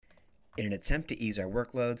In an attempt to ease our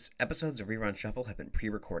workloads, episodes of Rerun Shuffle have been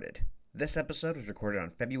pre-recorded. This episode was recorded on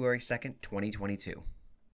February 2nd, 2022.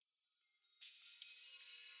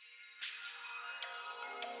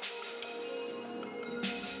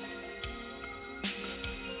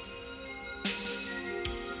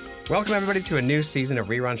 Welcome, everybody, to a new season of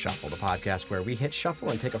Rerun Shuffle, the podcast where we hit shuffle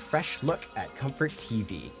and take a fresh look at comfort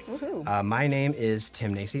TV. My name is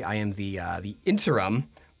Tim Nacy. I am the interim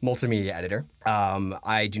multimedia editor.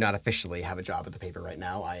 I do not officially have a job at the paper right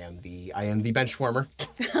now. I am the bench warmer.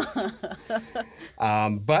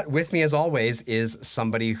 But with me, as always, is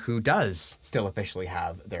somebody who does still officially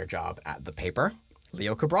have their job at the paper,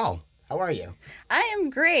 Leo Cabral. How are you? I am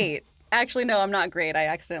great. Actually, no, I'm not great. I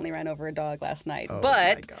accidentally ran over a dog last night. Oh,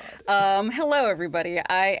 but, my God. Hello, everybody.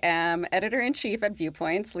 I am editor-in-chief at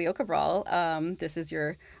Viewpoints, Leo Cabral. This is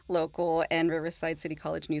your local and Riverside City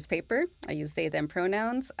College newspaper. I use they, them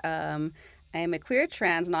pronouns. I am a queer,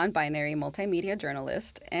 trans, non-binary multimedia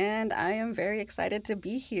journalist, and I am very excited to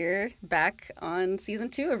be here back on season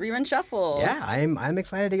 2 of Rerun Shuffle. Yeah, I'm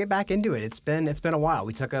excited to get back into it. It's been a while.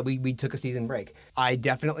 We took a season break. I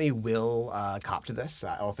definitely will cop to this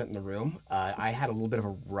elephant in the room. I had a little bit of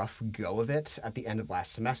a rough go of it at the end of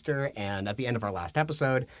last semester, and at the end of our last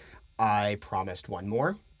episode, I promised one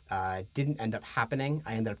more. Didn't end up happening.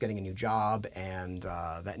 I ended up getting a new job, and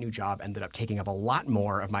that new job ended up taking up a lot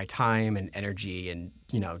more of my time and energy and,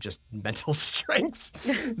 just mental strength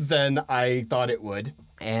than I thought it would.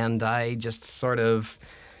 And I just sort of,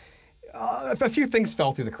 a few things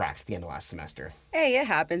fell through the cracks at the end of last semester. Hey, it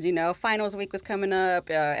happens, Finals week was coming up.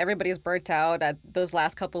 Everybody's burnt out at those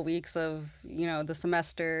last couple weeks of, the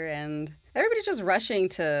semester, and everybody's just rushing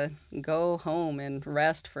to go home and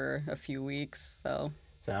rest for a few weeks, So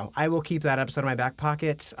I will keep that episode in my back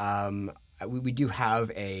pocket. We do have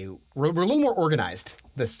we're a little more organized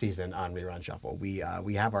this season on Rerun Shuffle. We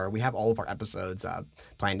have all of our episodes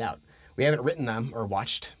planned out. We haven't written them or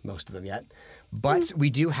watched most of them yet, but we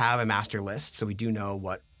do have a master list, so we do know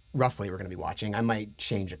what roughly we're going to be watching. I might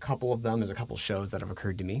change a couple of them. There's a couple shows that have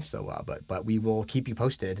occurred to me, so but we will keep you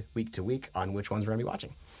posted week to week on which ones we're going to be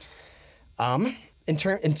watching.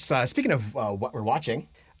 Speaking of what we're watching.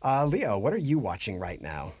 Leo, what are you watching right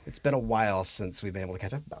now? It's been a while since we've been able to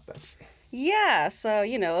catch up about this. Yeah, so,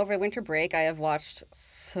 over winter break, I have watched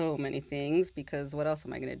so many things because what else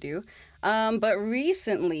am I going to do? But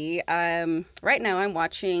recently, right now I'm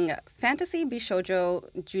watching Fantasy Bishoujo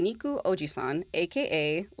Juniku Oji-san,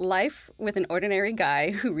 a.k.a. Life with an Ordinary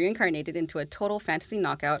Guy Who Reincarnated into a Total Fantasy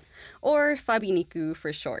Knockout, or Fabiniku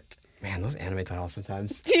for short. Man, those anime titles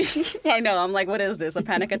sometimes. I know. I'm like, what is this? A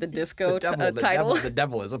Panic at the Disco title? The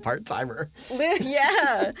devil is a part-timer.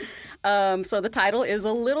 Yeah. So the title is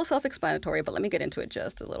a little self-explanatory, but let me get into it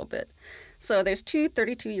just a little bit. So there's two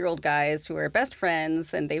 32-year-old guys who are best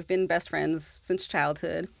friends, and they've been best friends since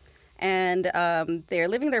childhood. And they're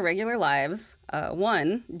living their regular lives.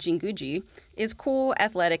 One, Jinguji, is cool,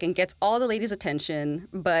 athletic, and gets all the ladies' attention,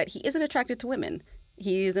 but he isn't attracted to women.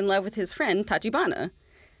 He's in love with his friend, Tachibana.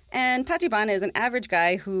 And Tachibana is an average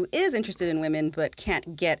guy who is interested in women but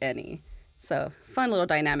can't get any. So, fun little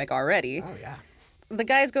dynamic already. Oh, yeah. The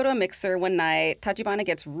guys go to a mixer one night. Tachibana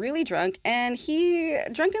gets really drunk, and he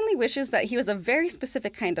drunkenly wishes that he was a very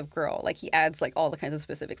specific kind of girl. Like, he adds, all the kinds of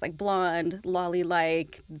specifics, like blonde,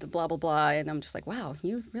 lolly-like, the blah, blah, blah. And I'm just like, wow,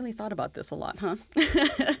 you really thought about this a lot, huh?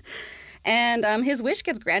 And his wish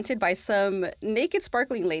gets granted by some naked,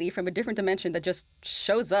 sparkling lady from a different dimension that just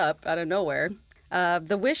shows up out of nowhere.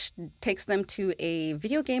 The wish takes them to a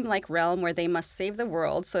video game-like realm where they must save the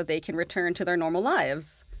world so they can return to their normal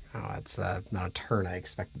lives. Oh, that's not a turn I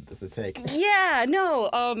expected this to take. Yeah, no.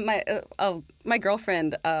 My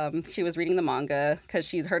girlfriend, she was reading the manga because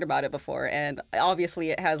she's heard about it before, and obviously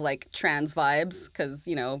it has trans vibes because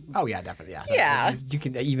Oh yeah, definitely. Yeah. Yeah. You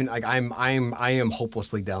can even I am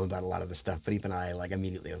hopelessly dumb about a lot of this stuff, but even I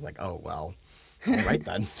immediately was like, oh well. All right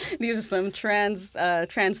then. These are some trans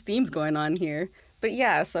themes going on here. But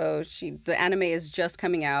yeah, so the anime is just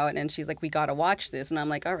coming out, and she's like, we gotta watch this. And I'm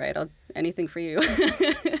like, all right, anything for you.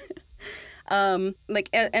 And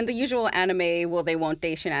the usual anime, they won't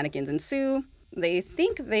date shenanigans ensue. They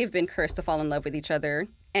think they've been cursed to fall in love with each other.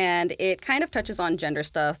 And it kind of touches on gender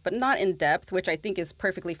stuff, but not in depth, which I think is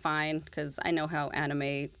perfectly fine, because I know how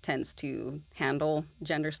anime tends to handle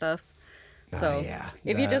gender stuff. So yeah.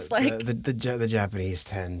 if you just the Japanese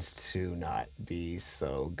tend to not be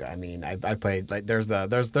so good. I mean, I played there's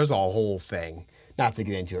a whole thing. Not to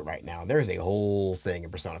get into it right now. There's a whole thing in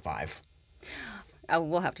Persona 5.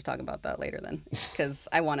 We'll have to talk about that later then, because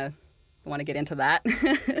I want to get into that.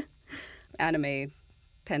 Anime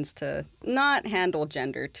tends to not handle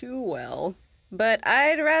gender too well. But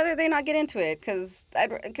I'd rather they not get into it because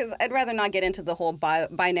I'd rather not get into the whole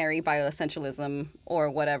binary bioessentialism or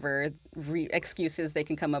whatever excuses they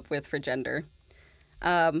can come up with for gender.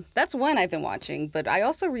 That's one I've been watching, but I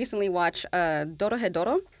also recently watched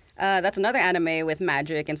Dorohedoro. That's another anime with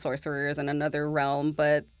magic and sorcerers and another realm,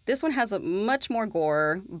 but this one has a much more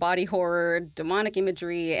gore, body horror, demonic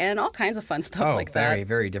imagery, and all kinds of fun stuff like that. Very,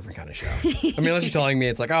 very different kind of show. I mean, unless you're telling me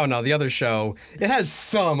it's like, oh no, the other show, it has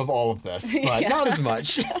some of all of this, but not as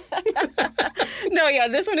much. No, yeah,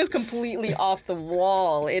 this one is completely off the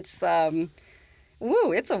wall. It's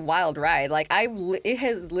it's a wild ride. Like it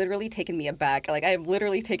has literally taken me aback. Like I've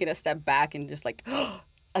literally taken a step back and just like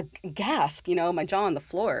a gasp, my jaw on the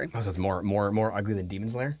floor. Oh, so it's more ugly than Demon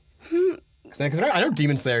Slayer? Because I know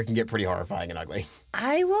Demon Slayer can get pretty horrifying and ugly.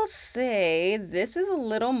 I will say this is a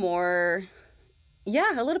little more,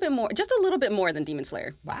 a little bit more, just a little bit more than Demon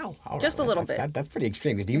Slayer. Wow. Just a little bit. That's pretty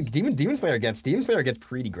extreme. Because Demon Slayer gets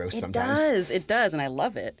pretty gross sometimes. It does, and I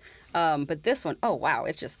love it. But this one, oh wow,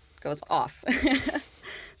 it just goes off.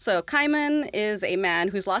 So Kaiman is a man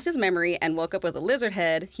who's lost his memory and woke up with a lizard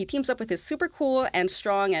head. He teams up with his super cool and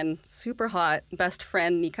strong and super hot best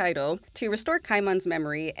friend Nikaido to restore Kaiman's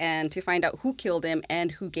memory and to find out who killed him and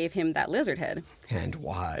who gave him that lizard head. And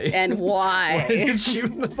why? Why did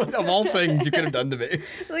you, of all things you could have done to me?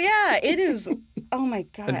 Yeah, it is. Oh my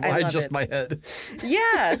God, and why just my head?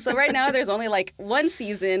 Yeah, so right now there's only like one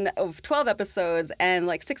season of 12 episodes and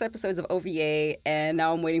like 6 episodes of OVA, and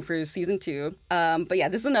now I'm waiting for season 2. But yeah,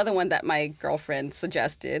 this is another one that my girlfriend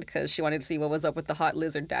suggested because she wanted to see what was up with the hot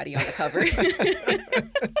lizard daddy on the cover.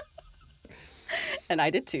 And I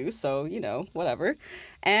did too, so whatever.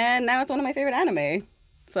 And now it's one of my favorite anime.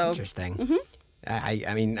 So interesting. Mm-hmm.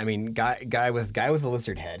 I mean, guy with a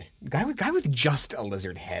lizard head. Guy with just a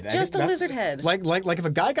lizard head. Just a lizard head. Like if a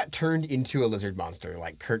guy got turned into a lizard monster,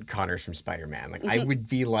 like Kurt Connors from Spider-Man, like I'd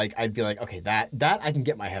be like, okay, that I can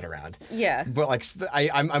get my head around. Yeah. But like,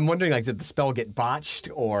 I'm wondering, like, did the spell get botched,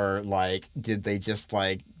 or like, did they just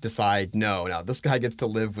like decide, no, this guy gets to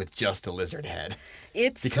live with just a lizard head?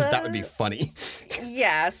 Because that would be funny.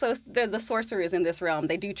 Yeah, so the sorcerers in this realm,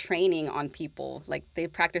 they do training on people. Like, they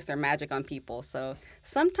practice their magic on people. So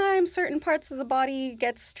sometimes certain parts of the body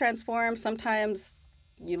gets transformed. Sometimes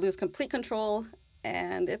you lose complete control,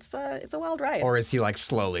 and it's a wild ride. Or is he like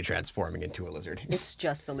slowly transforming into a lizard? It's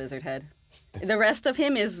just the lizard head. The rest of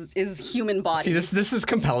him is human body. See, this is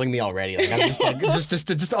compelling me already. Like, I'm just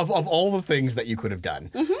like, just of all the things that you could have done,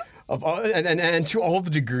 of all, and to all the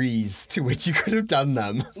degrees to which you could have done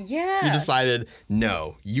them, yeah, you decided,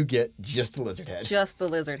 no, you get just the lizard head. Just the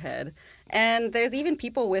lizard head. And there's even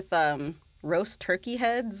people with roast turkey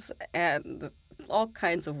heads and all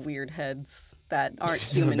kinds of weird heads that aren't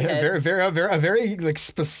human heads. Very like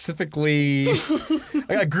specifically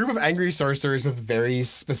a group of angry sorcerers with very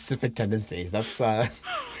specific tendencies. That's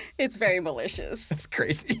it's very malicious. That's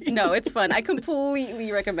crazy. No, it's fun. I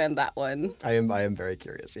completely recommend that one. I am very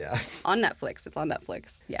curious. Yeah. On Netflix. It's on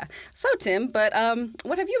Netflix. Yeah. So Tim, but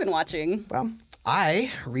what have you been watching? Well,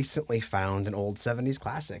 I recently found an old 70s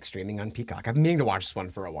classic streaming on Peacock. I've been meaning to watch this one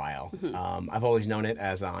for a while. I've always known it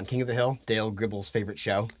as on King of the Hill, Dale Gribble's favorite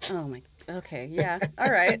show. Oh my. Okay. Yeah.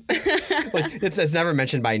 All right. Like, it's never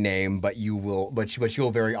mentioned by name, but you will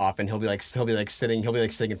very often. He'll be sitting in front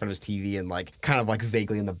of his TV, and like kind of like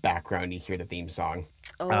vaguely in the background you hear the theme song.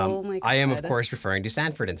 Oh my God. I am of course referring to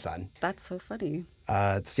Sanford and Son. That's so funny.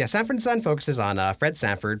 Sanford and Son focuses on Fred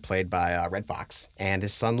Sanford, played by Red Fox, and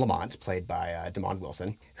his son Lamont, played by Damon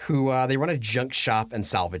Wilson, who they run a junk shop and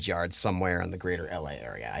salvage yard somewhere in the greater LA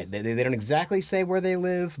area. They don't exactly say where they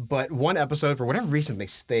live, but one episode, for whatever reason,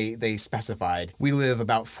 they specified, we live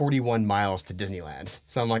about 41 miles to Disneyland.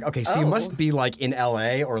 So I'm like, okay, so you must be like in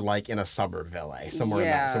LA or like in a suburb of LA,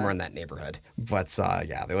 somewhere in that neighborhood. But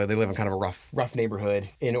they live in kind of a rough neighborhood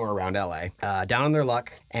in or around LA, down on their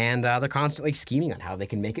luck, and they're constantly scheming on how they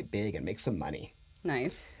can make it big and make some money.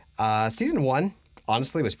 Nice. Season 1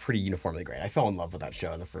 honestly was pretty uniformly great. I fell in love with that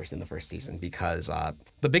show in the first season because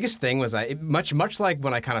the biggest thing was much like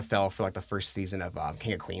when I kind of fell for like the first season of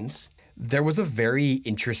King of Queens. There was a very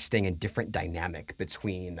interesting and different dynamic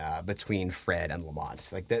between Fred and Lamont.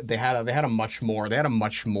 Like they had a much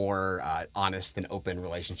more honest and open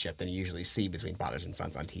relationship than you usually see between fathers and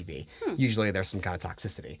sons on TV. Usually there's some kind of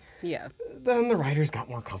toxicity. Yeah. Then the writers got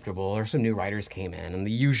more comfortable, or some new writers came in, and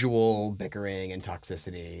the usual bickering and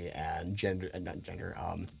toxicity and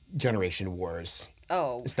generation wars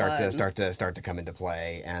start to come into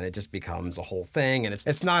play, and it just becomes a whole thing, and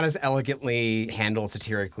it's not as elegantly handled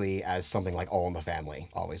satirically as something like All in the Family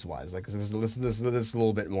always was. Like this is a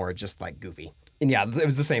little bit more just like goofy. And yeah, it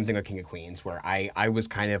was the same thing with King of Queens, where I was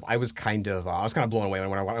kind of blown away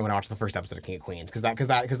when I watched the first episode of King of Queens, because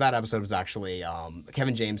that episode was actually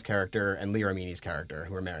Kevin James' character and Leah Remini's character,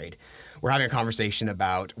 who are married. We're having a conversation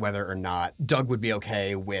about whether or not Doug would be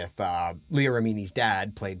okay with Leah Remini's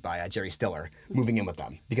dad, played by Jerry Stiller, moving in with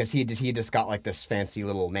them, because he had just got like this fancy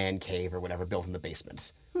little man cave or whatever built in the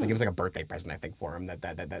basement. Like it was like a birthday present, I think, for him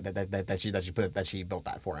that she built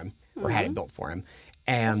that for him, or had it built for him.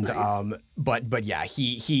 And nice. but yeah,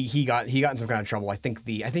 he got in some kind of trouble. I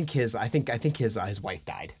think his wife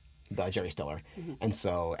died, Jerry Stiller, and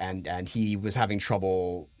so and he was having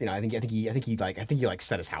trouble. You know, I think he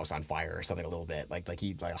set his house on fire or something a little bit. Like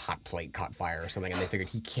a hot plate caught fire or something, and they figured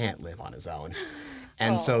he can't live on his own.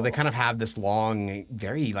 And so they kind of have this long,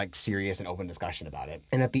 very like serious and open discussion about it.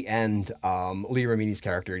 And at the end, Leah Remini's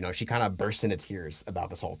character, you know, she kind of bursts into tears about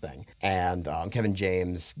this whole thing. And Kevin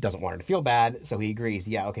James doesn't want her to feel bad, so he agrees.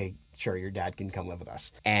 Yeah, okay, sure, your dad can come live with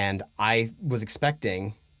us. And I was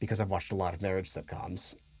expecting, because I've watched a lot of marriage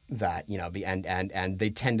sitcoms, that, you know, and they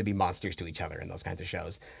tend to be monsters to each other in those kinds of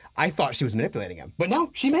shows. I thought she was manipulating him, but no,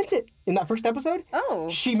 she meant it in that first episode. Oh,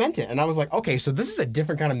 she meant it, and I was like, okay, so this is a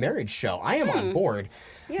different kind of marriage show. I am on board.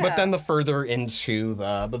 Yeah. But then the further into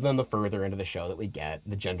the show that we get,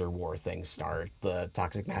 the gender war things start, the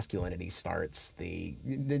toxic masculinity starts,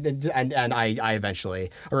 and I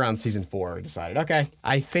eventually around season 4 decided, okay,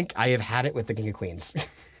 I think I have had it with the King of Queens.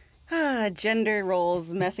 Gender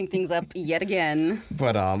roles messing things up yet again.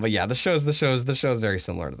 But yeah, the show's very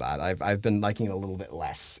similar to that. I've been liking it a little bit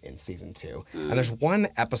less in season 2, and there's one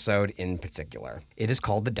episode in particular. It is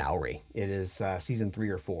called The Dowry. It is season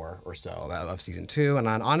 3 or 4 or so of season 2, and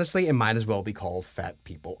honestly, it might as well be called Fat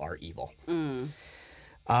People Are Evil.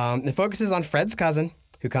 It focuses on Fred's cousin,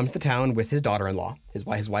 who comes to town with his daughter-in-law, his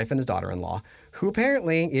wife and his daughter-in-law, who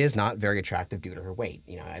apparently is not very attractive due to her weight.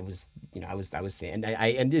 You know, I was saying,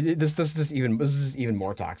 this is even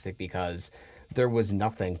more toxic because there was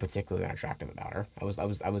nothing particularly unattractive about her. I was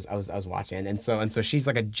watching, and so she's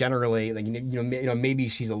like a generally, like, you know maybe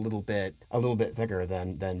she's a little bit thicker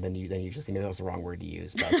than you just, maybe that's the wrong word to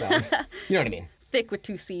use, but you know what I mean. Thick with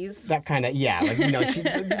 2 C's. That kind of, yeah, like, you know, she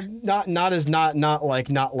not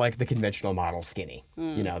like the conventional model skinny,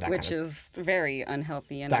 you know, that which kind of, is very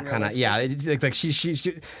unhealthy and that kind of, yeah, it's like she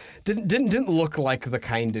didn't look like the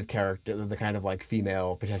kind of character, the kind of like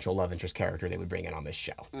female potential love interest character they would bring in on this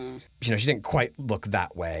show. You know, she didn't quite look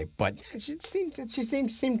that way, but she seemed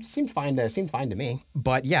fine to me.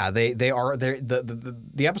 But yeah, the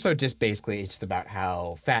episode just basically is just about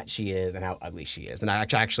how fat she is and how ugly she is, and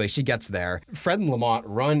actually she gets there. Fred and Lamont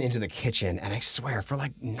run into the kitchen, and I swear, for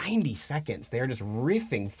like 90 seconds, they are just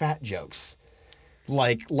riffing fat jokes.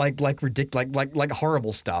 Like ridiculous, like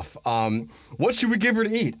horrible stuff. What should we give her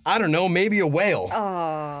to eat? I don't know, maybe a whale.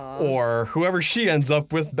 Or whoever she ends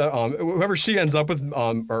up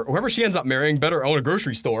marrying better own a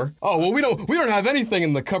grocery store. Oh, well, we don't have anything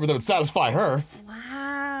in the cupboard that would satisfy her.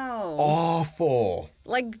 Wow. Awful.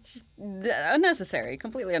 Like, just unnecessary,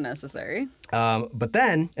 completely unnecessary. But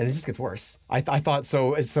then, and it just gets worse. I thought,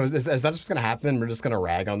 so is that what's going to happen? We're just going to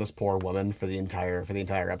rag on this poor woman for the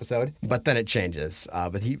entire episode. But then it changes.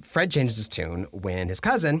 But Fred changes his tune when his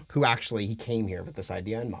cousin, who actually he came here with this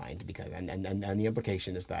idea in mind, because and the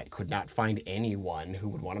implication is that could not find anyone who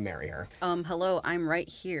would want to marry her. Hello, I'm right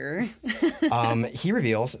here. He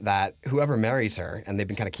reveals that whoever marries her, and they've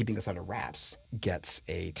been kind of keeping this under wraps, gets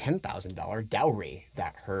a $10,000 dowry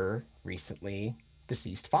that her recently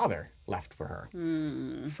deceased father left for her.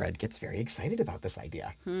 Fred gets very excited about this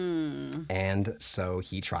idea. And so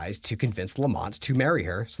he tries to convince Lamont to marry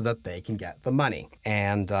her so that they can get the money.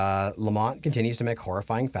 And Lamont continues to make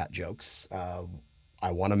horrifying fat jokes.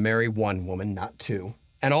 I want to marry one woman, not 2.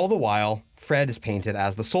 And all the while, Fred is painted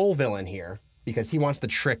as the sole villain here because he wants to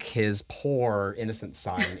trick his poor, innocent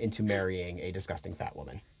son into marrying a disgusting fat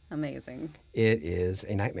woman. Amazing. It is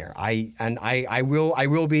a nightmare. I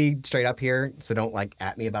will be straight up here, so don't like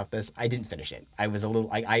at me about this. I didn't finish it. I was a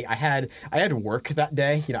little. I had work that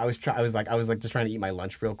day. You know, I was just trying to eat my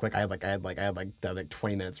lunch real quick. I had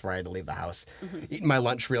 20 minutes before I had to leave the house. Eating my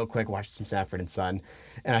lunch real quick, watched some Sanford and Son,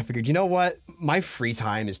 and I figured, you know what, my free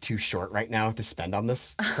time is too short right now to spend on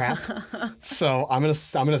this crap. So I'm gonna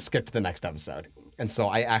skip to the next episode. And so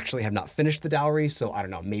I actually have not finished The Dowry. So I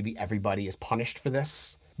don't know. Maybe everybody is punished for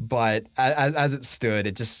this. But as it stood,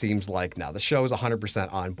 it just seems like now the show is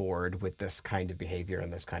 100% on board with this kind of behavior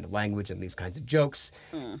and this kind of language and these kinds of jokes.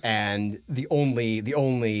 And the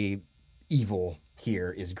only evil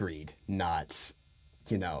here is greed, not,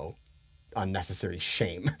 you know, unnecessary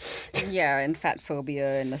shame. Yeah, and fat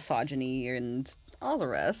phobia and misogyny and all the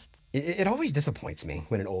rest. It always disappoints me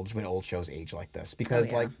when old shows age like this because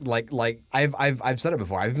Oh, yeah. like I've said it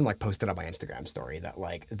before. I've even like posted on my Instagram story that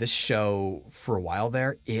like this show for a while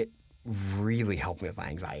there, it really helped me with my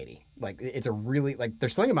anxiety. Like it's a really like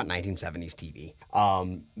there's something about 1970s TV.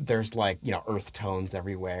 There's like earth tones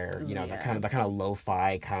everywhere. Yeah. That kind of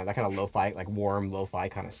lo-fi like warm lo-fi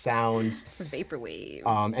kind of sounds. Vaporwave.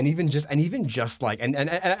 And even just like and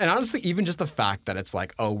honestly even just the fact that it's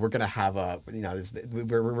like we're gonna have we're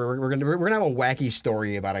gonna have a wacky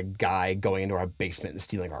story about a guy going into our basement and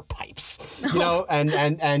stealing our pipes.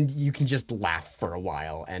 And you can just laugh for a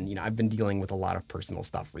while. And I've been dealing with a lot of personal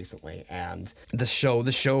stuff recently, and the show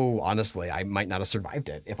honestly I might not have survived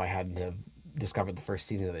it if I hadn't have discovered the first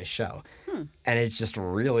season of this show. And it just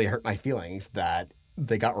really hurt my feelings that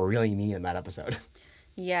they got really mean in that episode.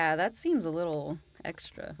 Yeah, that seems a little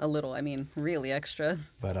extra. A little, I mean, really extra.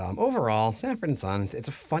 But overall, Sanford and Son, it's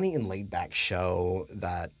a funny and laid-back show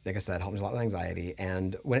that, like I said, helps me a lot with anxiety.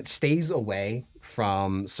 And when it stays away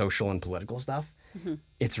from social and political stuff,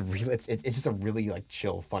 it's just a really like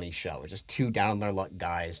chill, funny show. It's just two down on their luck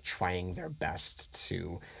guys trying their best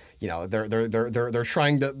to, they're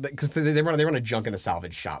trying to because they run a junk and a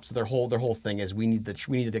salvage shop. So their whole thing is we need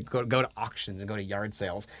to go to auctions and go to yard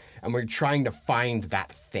sales, and we're trying to find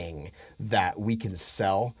that thing that we can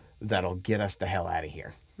sell that'll get us the hell out of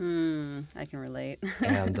here. I can relate.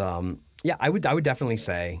 And I would definitely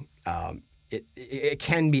say it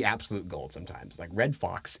can be absolute gold sometimes. Like Red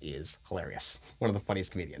Fox is hilarious, one of the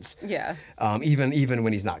funniest comedians. Yeah. Even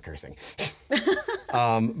when he's not cursing.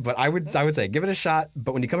 But I would say give it a shot.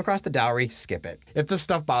 But when you come across the dowry, skip it. If this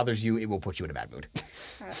stuff bothers you, it will put you in a bad mood.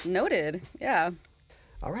 Noted. Yeah.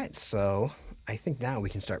 All right, so I think now we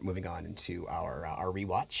can start moving on into our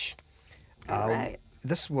rewatch. All right.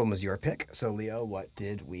 This one was your pick. So, Leo, what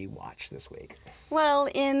did we watch this week? Well,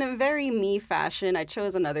 in very me fashion, I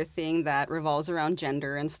chose another thing that revolves around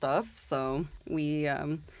gender and stuff. So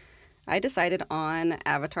I decided on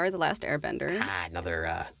Avatar: The Last Airbender.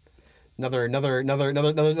 Another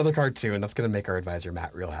cartoon that's going to make our advisor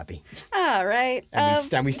Matt real happy. All right.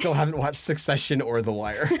 And we still haven't watched Succession or The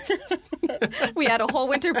Wire. We had a whole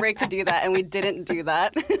winter break to do that, and we didn't do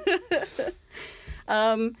that.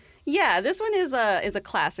 Yeah, this one is a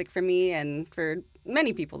classic for me and for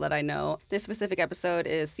many people that I know. This specific episode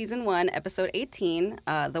is Season 1, Episode 18,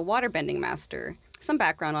 The Waterbending Master. Some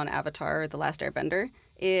background on Avatar: The Last Airbender.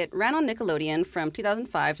 It ran on Nickelodeon from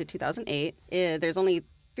 2005 to 2008. There's only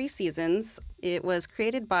 3 seasons. It was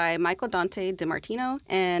created by Michael Dante DiMartino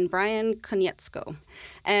and Brian Konietzko,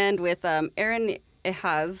 and with Aaron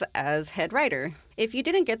Ehaz as head writer. If you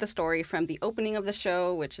didn't get the story from the opening of the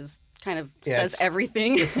show, which is kind of says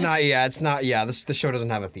everything. It's not. The show doesn't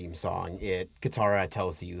have a theme song. Katara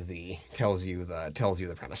tells you the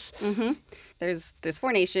premise. Mm-hmm. There's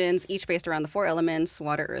 4 nations, each based around the 4 elements: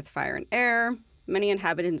 water, earth, fire, and air. Many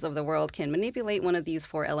inhabitants of the world can manipulate one of these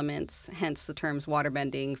 4 elements, hence the terms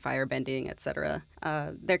waterbending, firebending, etc.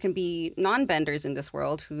 There can be non-benders in this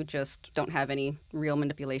world who just don't have any real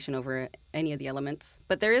manipulation over any of the elements.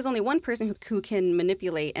 But there is only one person who can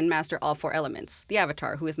manipulate and master all 4 elements, the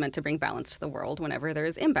Avatar, who is meant to bring balance to the world whenever there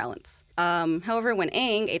is imbalance. However, when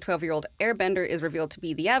Aang, a 12-year-old airbender, is revealed to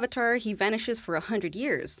be the Avatar, he vanishes for 100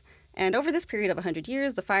 years. And over this period of 100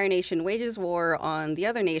 years, the Fire Nation wages war on the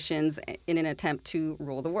other nations in an attempt to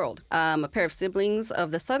rule the world. A pair of siblings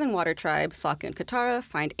of the Southern Water Tribe, Sokka and Katara,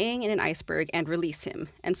 find Aang in an iceberg and release him.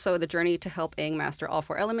 And so the journey to help Aang master all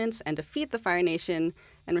 4 elements and defeat the Fire Nation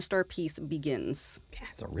and restore peace begins. Yeah,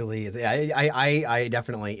 it's a really. I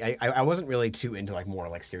definitely. I wasn't really too into like more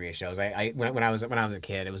like serious shows. When I was a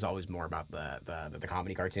kid, it was always more about the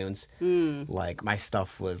comedy cartoons. Like my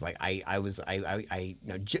stuff was like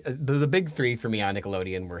the big 3 for me on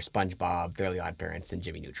Nickelodeon were SpongeBob, Fairly Odd Parents, and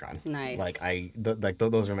Jimmy Neutron. Nice.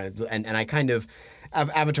 Those are my and I kind of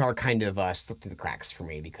Avatar kind of slipped through the cracks for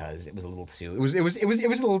me because it was a little too it was a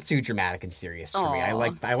little too dramatic and serious for me. I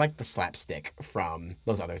liked the slapstick from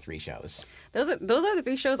those other 3 shows. Those other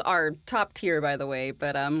 3 shows are top tier, by the way.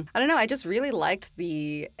 But I don't know. I just really liked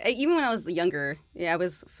even when I was younger. Yeah, I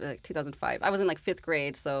was like 2005. I was in like 5th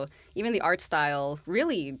grade, so even the art style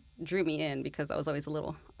really drew me in because I was always a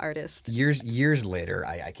little artist. Years later,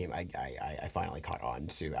 I finally caught on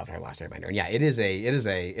to Avatar: The Last Airbender, and yeah,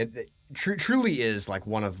 it truly is like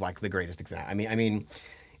one of like the greatest examples. I mean,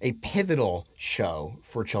 a pivotal show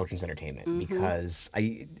for children's entertainment because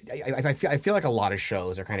I feel like a lot of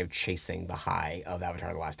shows are kind of chasing the high of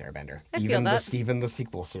Avatar: The Last Airbender. Even the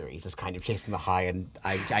sequel series is kind of chasing the high, and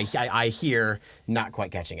I hear not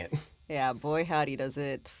quite catching it. Yeah, boy howdy does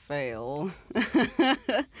it fail.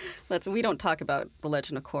 We don't talk about The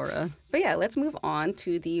Legend of Korra. But yeah, let's move on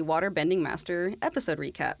to the Waterbending Master episode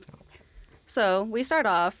recap. So we start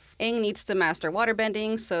off, Aang needs to master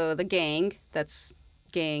waterbending, so the gang, that's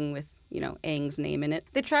gang with, Aang's name in it,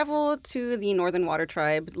 they travel to the Northern Water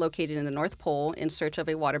Tribe located in the North Pole in search of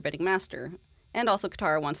a waterbending master. And also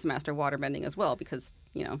Katara wants to master waterbending as well because,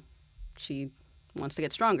 she wants to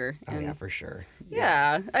get stronger. Oh, yeah, for sure.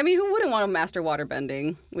 Yeah. I mean, who wouldn't want to master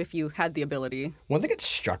waterbending if you had the ability? One thing that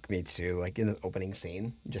struck me, too, like in the opening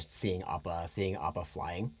scene, just seeing Appa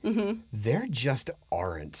flying, there just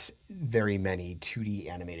aren't very many 2D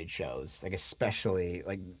animated shows, like especially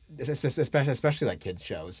like kids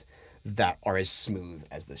shows that are as smooth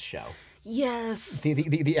as this show. Yes.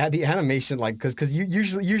 The animation, like, because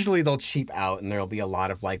usually they'll cheap out and there'll be a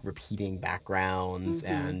lot of like repeating backgrounds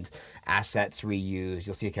and assets reused.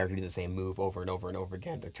 You'll see a character do the same move over and over and over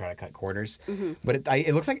again to try to cut corners. But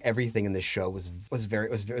it looks like everything in this show was very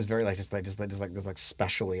like just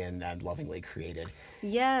specially and lovingly created.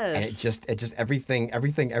 Yes. And it just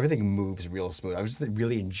everything moves real smooth. I was just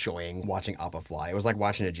really enjoying watching Appa fly. It was like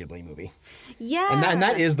watching a Ghibli movie. Yeah. And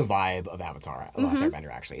that is the vibe of Avatar, The Last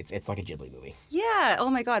Airbender. Actually, it's like a Ghibli movie. Yeah. Oh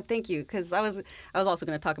my God. Thank you. Because I was also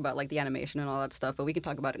going to talk about like the animation and all that stuff, but we can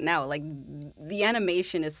talk about it now. Like the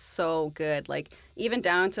animation is so good. Like even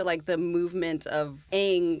down to like the movement of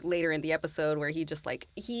Aang later in the episode where he just like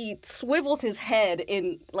he swivels his head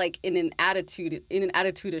in an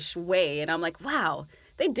attitude-ish way, and I'm like, wow.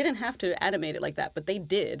 They didn't have to animate it like that, but they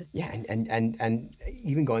did. Yeah, and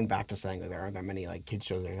even going back to saying that there aren't that many like kids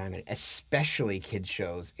shows that are animated, especially kids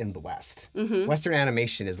shows in the West. Western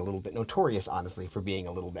animation is a little bit notorious, honestly, for being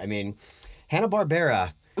a little bit. I mean,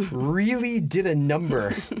 Hanna-Barbera really did a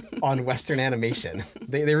number on Western animation.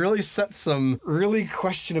 They really set some really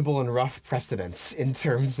questionable and rough precedents in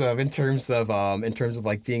terms of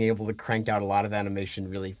like being able to crank out a lot of animation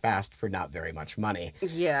really fast for not very much money.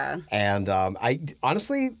 Yeah. And I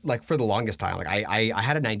honestly, like for the longest time, like I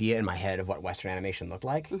had an idea in my head of what Western animation looked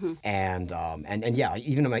like, and yeah,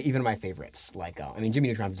 even my favorites, like I mean Jimmy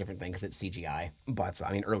Neutron's a different thing because it's CGI, but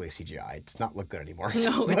I mean early CGI does not look good anymore.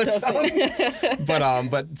 No, it doesn't.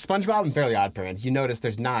 But SpongeBob and Fairly Odd Parents, you notice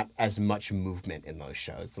there's not as much movement in those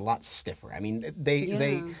shows. It's a lot stiffer. I mean, they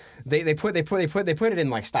put it in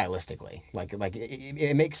like stylistically, like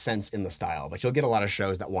it makes sense in the style. But you'll get a lot of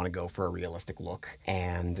shows that want to go for a realistic look,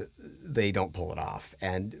 and they don't pull it off.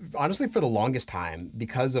 And honestly, for the longest time,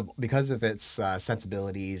 because of its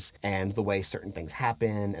sensibilities and the way certain things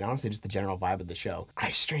happen, and honestly just the general vibe of the show,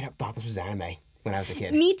 I straight up thought this was anime when I was a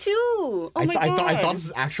kid. Me too. Oh my God. I thought this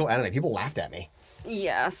was actual anime. People laughed at me.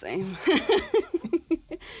 Yeah, same.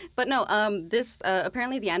 But no, this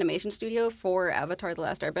apparently the animation studio for Avatar: The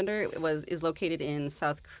Last Airbender is located in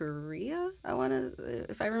South Korea.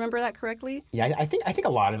 If I remember that correctly. Yeah, I think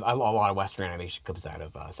a lot of Western animation comes out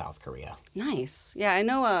of South Korea. Nice. Yeah, I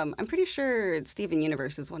know. I'm pretty sure Steven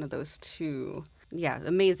Universe is one of those too. Yeah,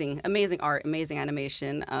 amazing art, amazing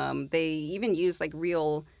animation. They even use like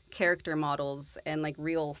real character models and like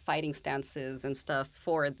real fighting stances and stuff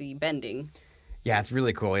for the bending. Yeah, it's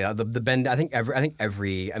really cool. Yeah, the bend. I think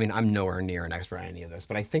every. I mean, I'm nowhere near an expert on any of this,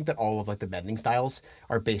 but I think that all of like the bending styles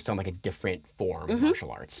are based on like a different form of martial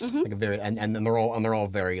arts. Like a very and they're all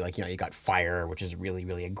very like you got fire, which is really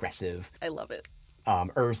really aggressive. I love it.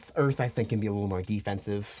 Earth, I think, can be a little more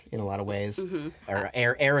defensive in a lot of ways.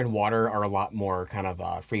 Air and water are a lot more kind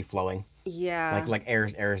of free flowing. Yeah. Like air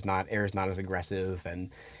is not as aggressive, and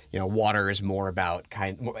water is more about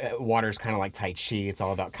water's kind of like Tai Chi. It's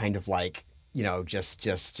all about kind of like. Just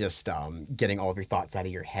getting all of your thoughts out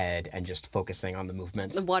of your head and just focusing on the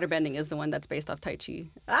movements. The waterbending is the one that's based off Tai Chi.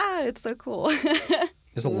 It's so cool.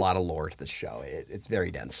 There's a lot of lore to this show. It's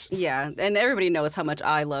very dense. Yeah, and everybody knows how much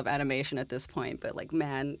I love animation at this point, but like,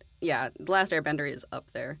 man, yeah, The Last Airbender is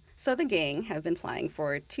up there. So the gang have been flying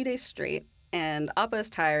for 2 days straight, and Appa is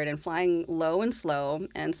tired and flying low and slow,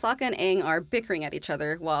 and Sokka and Aang are bickering at each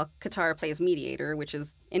other while Katara plays mediator, which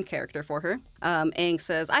is in character for her. Aang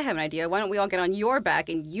says, I have an idea. Why don't we all get on your back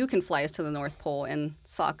and you can fly us to the North Pole? And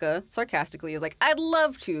Sokka, sarcastically, is like, I'd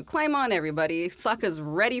love to. Climb on, everybody. Sokka's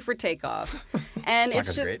ready for takeoff. And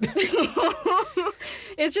it's just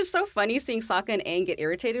it's just so funny seeing Sokka and Aang get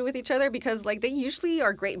irritated with each other because like they usually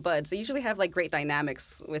are great buds. They usually have like great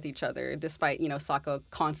dynamics with each other, despite Sokka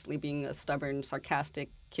constantly being a stubborn, sarcastic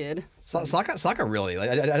kid. Sokka really like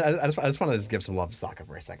I just want to give some love to Sokka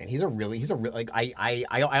for a second. He's a really like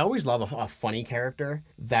I always love a funny character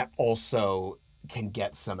that also can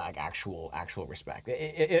get some like actual respect.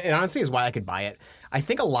 It honestly is why I could buy it. I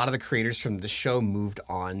think a lot of the creators from the show moved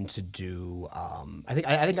on to do.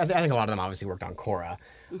 I think a lot of them obviously worked on Korra,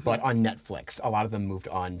 but on Netflix, a lot of them moved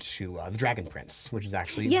on to The Dragon Prince, which is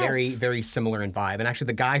actually very, very similar in vibe. And actually,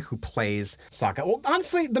 the guy who plays Sokka, well,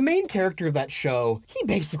 honestly, the main character of that show, he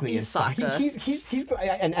basically is Sokka. He's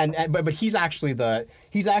the, but he's actually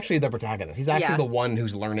the protagonist. He's actually the one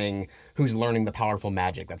who's learning the powerful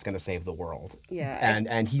magic that's going to save the world. Yeah,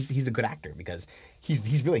 and he's a good actor because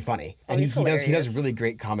he's really funny and he does really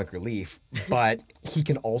great comic relief. But he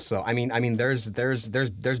can also, I mean, there's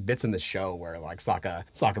bits in the show where like Sokka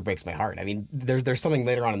breaks my heart. I mean, there's something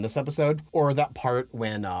later on in this episode, or that part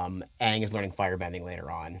when Aang is learning firebending later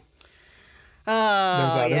on.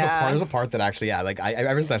 There's a part that actually,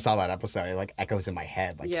 ever since I saw that episode, it like echoes in my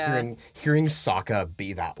head, like hearing Sokka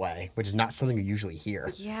be that way, which is not something you usually hear.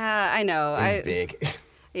 Yeah, I know. He's big.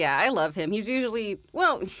 Yeah, I love him. He's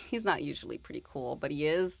he's not usually pretty cool, but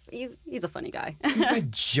he's a funny guy. He's a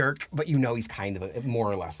jerk, but he's kind of more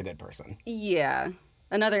or less a good person. Yeah.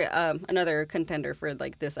 Another contender for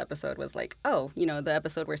like this episode was like, the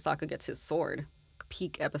episode where Sokka gets his sword.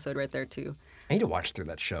 Peak episode right there too. I need to watch through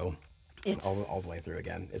that show. It's all the way through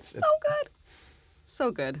again. It's good.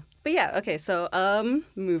 So good. But yeah, okay, so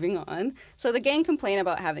moving on. So the gang complain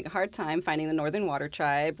about having a hard time finding the Northern Water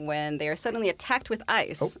Tribe when they are suddenly attacked with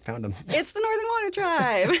ice. Oh, found them. It's the Northern Water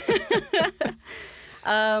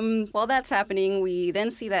Tribe. While that's happening, we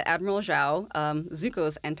then see that Admiral Zhao,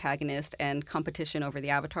 Zuko's antagonist and competition over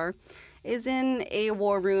the Avatar, is in a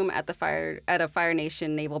war room at a Fire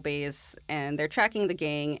Nation naval base, and they're tracking the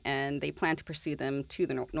gang, and they plan to pursue them to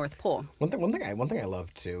the North Pole. One thing I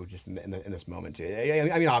love too, just in this moment too.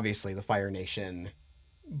 I mean, obviously the Fire Nation,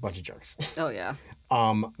 bunch of jerks. Oh yeah.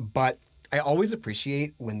 But I always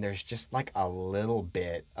appreciate when there's just like a little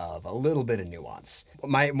bit of nuance.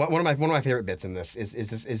 One of my favorite bits in this is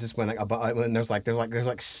this when there's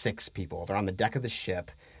like 6 people. They're on the deck of the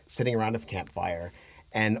ship, sitting around a campfire.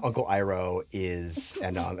 And Uncle Iroh is,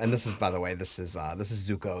 and this is, by the way, this is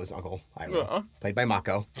Zuko's Uncle Iroh, played by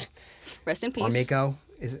Mako. Rest in peace. Or Mako.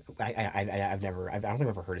 Is it? I don't think I've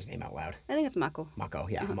ever heard his name out loud. I think it's Mako. Mako,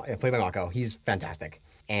 yeah, played by Mako. He's fantastic,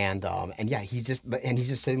 and he's just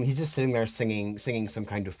sitting there singing some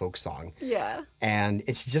kind of folk song. Yeah. And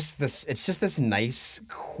it's just this nice,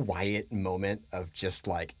 quiet moment of just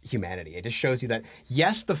like humanity. It just shows you that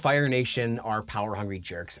yes, the Fire Nation are power hungry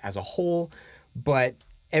jerks as a whole. But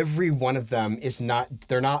every one of them is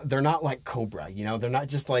they're not like Cobra, they're not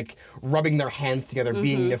just like rubbing their hands together,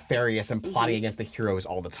 being nefarious and plotting against the heroes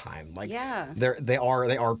all the time. Like they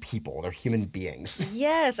are people, they're human beings.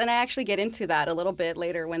 Yes, and I actually get into that a little bit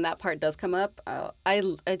later when that part does come up. I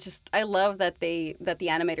love that the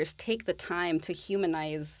animators take the time to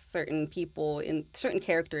humanize certain people in certain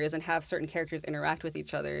characters and have certain characters interact with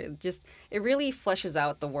each other. It really fleshes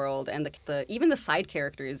out the world and even the side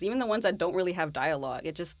characters, even the ones that don't really have dialogue.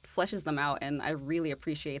 It just fleshes them out, and I really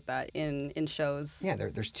appreciate that in shows. Yeah,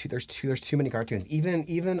 there's too many cartoons.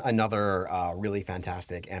 Even another really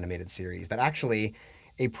fantastic animated series that actually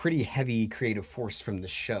a pretty heavy creative force from the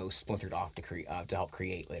show splintered off to help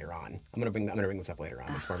create later on. I'm gonna bring this up later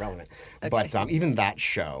on. It's more relevant. Okay. But even that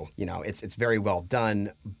show, it's very well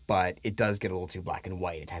done, but it does get a little too black and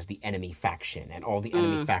white. It has the enemy faction, and all the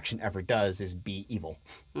enemy faction ever does is be evil.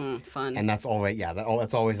 Fun. And that's always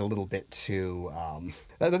that's always a little bit too.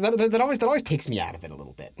 That always takes me out of it a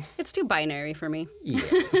little bit. It's too binary for me. Yeah.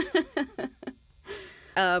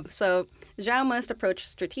 So Zhao must approach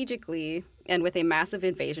strategically and with a massive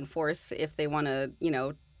invasion force if they want to,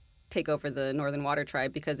 take over the Northern Water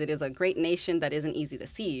Tribe, because it is a great nation that isn't easy to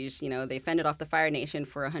siege. They fended off the Fire Nation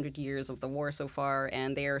for 100 years of the war so far,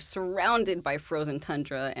 and they are surrounded by frozen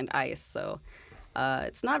tundra and ice. So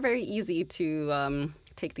it's not very easy to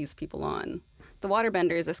take these people on. The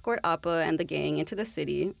Waterbenders escort Appa and the gang into the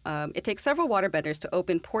city. It takes several Waterbenders to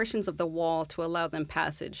open portions of the wall to allow them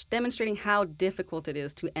passage, demonstrating how difficult it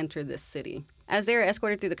is to enter this city. As they are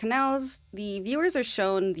escorted through the canals, the viewers are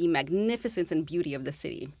shown the magnificence and beauty of the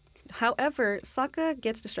city. However, Sokka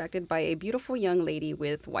gets distracted by a beautiful young lady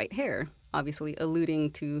with white hair, obviously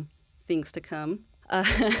alluding to things to come.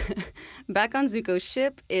 Back on Zuko's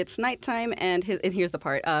ship, it's nighttime, and here's the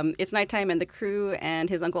part. It's nighttime, and the crew and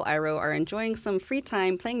his Uncle Iroh are enjoying some free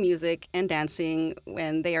time, playing music and dancing,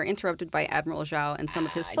 when they are interrupted by Admiral Zhao and some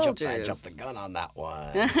of his soldiers. I jumped the gun on that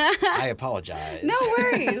one. I apologize. No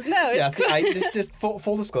worries. No, it's cool. I just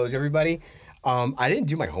full disclosure, everybody. I didn't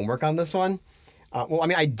do my homework on this one.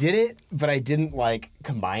 I did it, but I didn't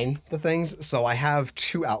combine the things. So I have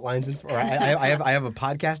 2 outlines, I have a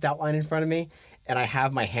podcast outline in front of me, and I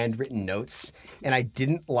have my handwritten notes, and I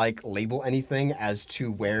didn't label anything as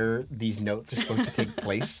to where these notes are supposed to take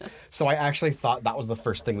place. So I actually thought that was the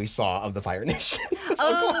first thing we saw of the Fire Nation.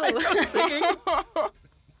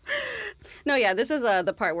 No, yeah, this is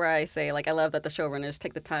the part where I say, I love that the showrunners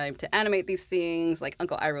take the time to animate these things, like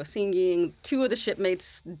Uncle Iroh singing, two of the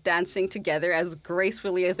shipmates dancing together as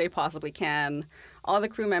gracefully as they possibly can. All the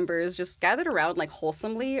crew members just gathered around,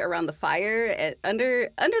 wholesomely around the fire under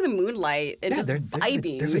the moonlight and just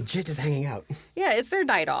vibing. They're legit just hanging out. Yeah, it's their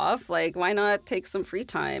night off. Why not take some free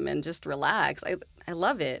time and just relax? I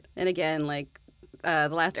love it. And again, The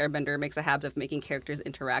Last Airbender makes a habit of making characters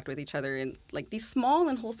interact with each other in these small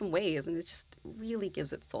and wholesome ways, and it just really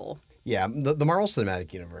gives it soul. Yeah, the Marvel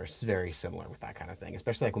Cinematic Universe is very similar with that kind of thing,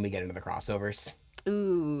 especially when we get into the crossovers.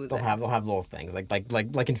 Ooh, they'll have little things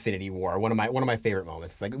like Infinity War, one of my favorite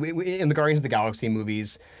moments. We in the Guardians of the Galaxy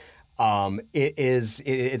movies, it's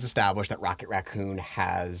established that Rocket Raccoon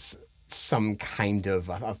has some kind of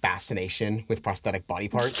a fascination with prosthetic body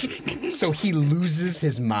parts. So he loses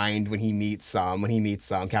his mind when he meets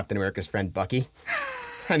Captain America's friend Bucky.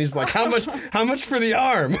 And he's like, how much for the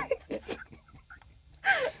arm?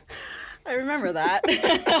 I remember that.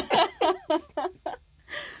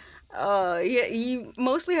 Yeah, he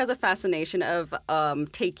mostly has a fascination of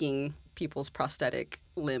taking people's prosthetic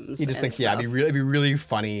limbs. He just thinks, stuff. it'd be really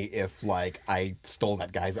funny if I stole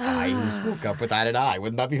that guy's eye and just woke up without an eye.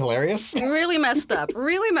 Wouldn't that be hilarious? Really messed up.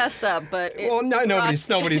 But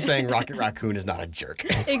nobody's saying Rocket Raccoon is not a jerk.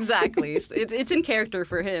 Exactly. It's in character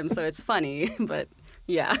for him, so it's funny. But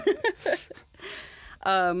yeah.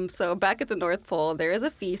 So back at the North Pole, there is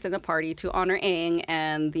a feast and a party to honor Aang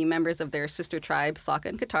and the members of their sister tribe, Sokka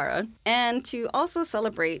and Katara, and to also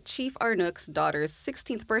celebrate Chief Arnook's daughter's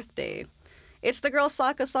 16th birthday. It's the girl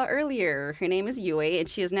Sokka saw earlier. Her name is Yue, and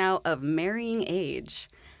she is now of marrying age.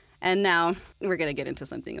 And now we're going to get into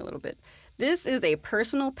something a little bit. This is a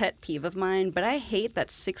personal pet peeve of mine, but I hate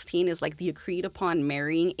that 16 is the agreed upon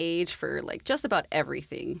marrying age for just about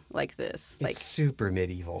everything like this. It's super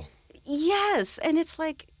medieval. Yes, and it's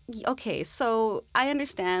okay, so I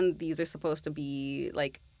understand these are supposed to be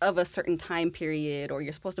of a certain time period, or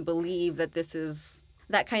you're supposed to believe that this is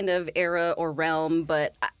that kind of era or realm,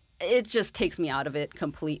 but it just takes me out of it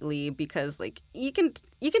completely because you can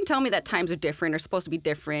tell me that times are different or supposed to be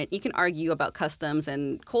different. You can argue about customs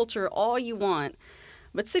and culture all you want.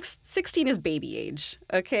 But 16 is baby age,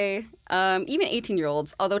 okay? Even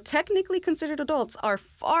 18-year-olds, although technically considered adults, are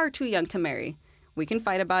far too young to marry. We can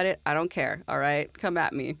fight about it. I don't care. All right? Come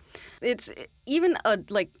at me. It's even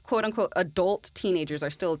quote-unquote adult teenagers are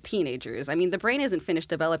still teenagers. I mean, the brain isn't finished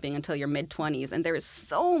developing until your mid-20s, and there is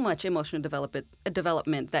so much emotional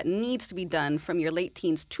development that needs to be done from your late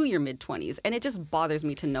teens to your mid-20s, and it just bothers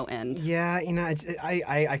me to no end. Yeah,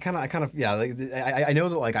 I kind of I know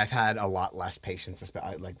that I've had a lot less patience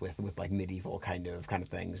with medieval kind of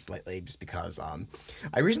things lately, just because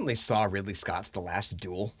I recently saw Ridley Scott's The Last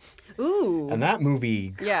Duel. Ooh. And that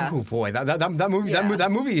movie, yeah. Oh boy, that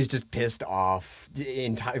movie is just pissed off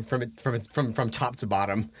from top to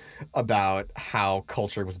bottom about how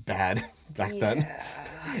culture was bad back then.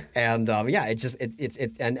 And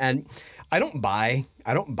and I don't buy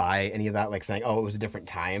any of that saying, oh, it was a different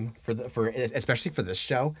time for especially for this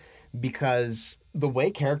show, because the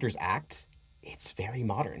way characters act, it's very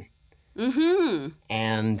modern. Mm-hmm.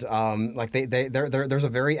 And there's a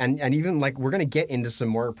very and even we're gonna get into some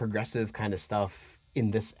more progressive kind of stuff in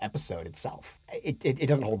this episode itself. It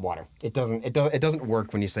doesn't hold water. It doesn't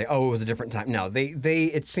work when you say, oh, it was a different time. No,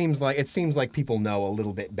 it seems like people know a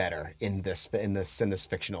little bit better in this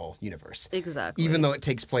fictional universe. Exactly. Even though it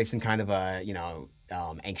takes place in kind of a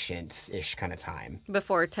ancient-ish kind of time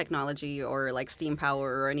before technology or steam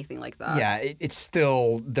power or anything like that. Yeah, it's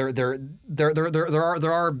still there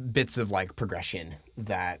are bits of progression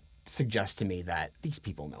that suggest to me that these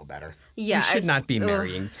people know better. Yeah, you should not be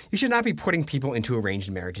marrying. You should not be putting people into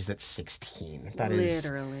arranged marriages at 16. That is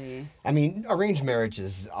literally. I mean, arranged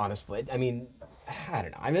marriages. Honestly, I mean, I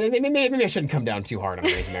don't know. I mean, maybe I shouldn't come down too hard on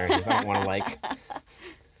arranged marriages. I don't want to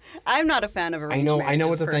I'm not a fan of arranged marriages. I know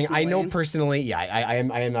what the personally. thing. I know personally. Yeah, I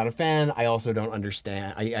am not a fan. I also don't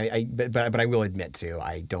understand. But I will admit too,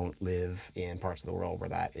 I don't live in parts of the world where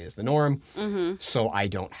that is the norm. Mm-hmm. So I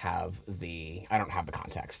don't have the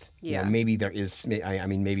context. Yeah. Maybe there is. I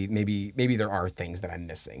mean, maybe there are things that I'm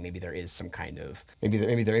missing. Maybe there is some kind of maybe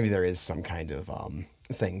there is some kind of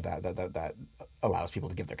thing that allows people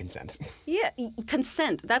to give their consent. Yeah,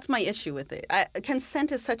 consent. That's my issue with it.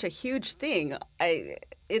 Consent is such a huge thing.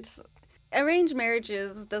 Arranged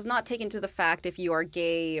marriages does not take into the fact if you are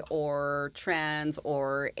gay or trans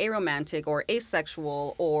or aromantic or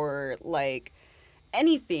asexual or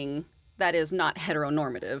anything that is not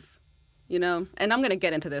heteronormative, you know? And I'm going to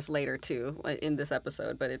get into this later, too, in this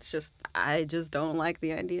episode, but it's just, I just don't like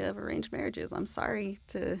the idea of arranged marriages. I'm sorry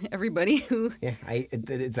to everybody who... Yeah, I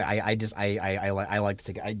like to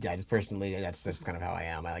take, I just personally, that's kind of how I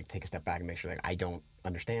am. I like to take a step back and make sure that I don't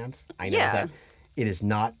understand. I know that it is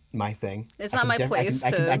not my thing. It's not my place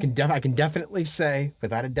I can definitely say,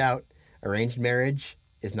 without a doubt, arranged marriage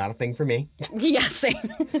is not a thing for me. Yeah, same.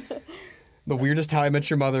 The weirdest How I Met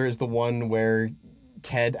Your Mother is the one where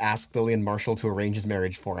Ted asked Lillian Marshall to arrange his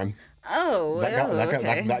marriage for him. Oh,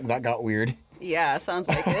 that got weird. Yeah, sounds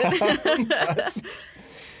like it.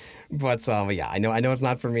 but yeah, I know it's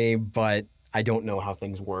not for me, but I don't know how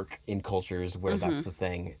things work in cultures where that's the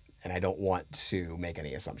thing, and I don't want to make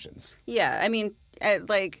any assumptions. Yeah, I mean,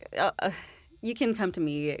 you can come to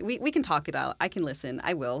me. We can talk it out. I can listen.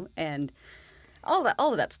 I will, and all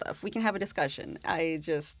of that stuff. We can have a discussion. I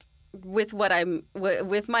just, with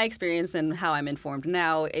my experience and how I'm informed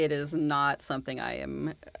now, it is not something I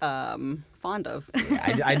am fond of.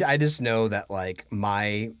 I just know that like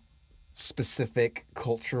my specific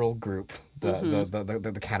cultural group,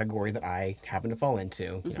 the category that I happen to fall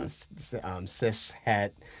into, you know, cis,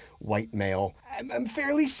 het, white male, I'm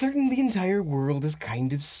fairly certain the entire world is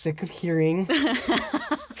kind of sick of hearing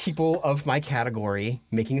people of my category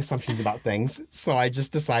making assumptions about things. So I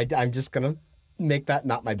just decide I'm just going to make that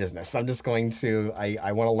not my business. I'm just going to,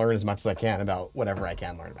 I want to learn as much as I can about whatever I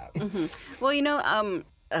can learn about. Well, you know,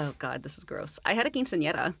 oh God, this is gross. I had a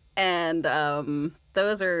quinceañera, and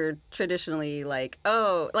those are traditionally like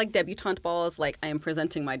debutante balls. Like, I am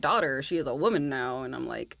presenting my daughter. She is a woman now, and I'm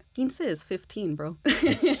like, quince is 15, bro.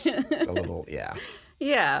 It's a little, yeah.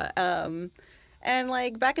 Yeah. And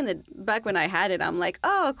like back when I had it, I'm like,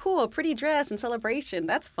 oh, cool, pretty dress and celebration.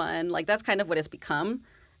 That's fun. Like, that's kind of what it's become.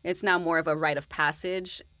 It's now more of a rite of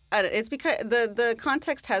passage. It's because the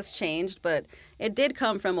context has changed, but it did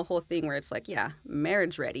come from a whole thing where it's like, yeah,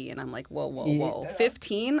 marriage ready, and I'm like, whoa,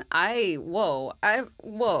 15? Whoa.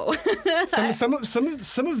 Some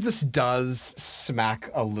of this does smack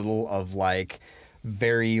a little of like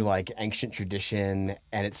very like ancient tradition,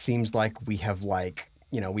 and it seems like we have like,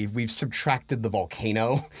 you know, we've subtracted the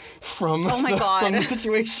volcano from from the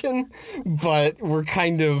situation, but we're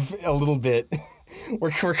kind of a little bit.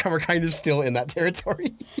 We're kind of still in that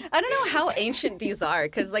territory. I don't know how ancient these are,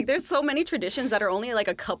 because like there's so many traditions that are only like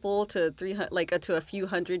a couple to 300, like to a few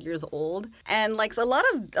hundred years old, and like a lot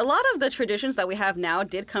of the traditions that we have now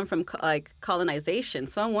did come from like colonization.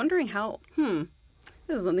 So I'm wondering how. This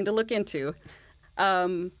is something to look into.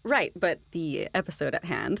 Right, but the episode at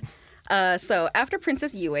hand. So after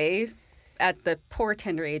Princess Yue, at the poor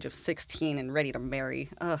tender age of 16 and ready to marry,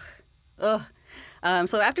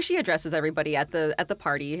 so after she addresses everybody at the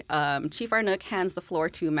party, Chief Arnook hands the floor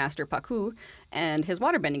to Master Paku and his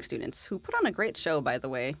waterbending students, who put on a great show, by the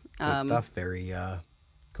way. Good stuff. Very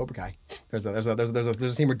Cobra Kai. There's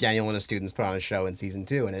a scene where Daniel and his students put on a show in season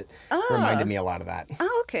 2, and it reminded me a lot of that.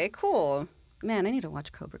 Oh, okay, cool. Man, I need to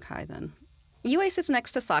watch Cobra Kai then. Yue sits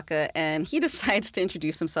next to Sokka, and he decides to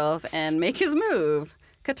introduce himself and make his move.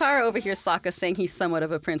 Katara overhears Sokka saying he's somewhat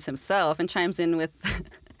of a prince himself and chimes in with...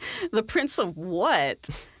 The prince of what?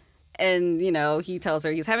 And, you know, he tells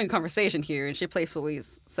her he's having a conversation here, and she playfully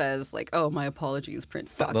says, like, oh, my apologies,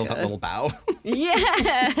 Prince Sokka. That little bow.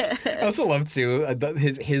 Yeah. I also love, too,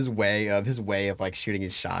 his way of, like, shooting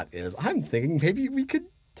his shot is, I'm thinking maybe we could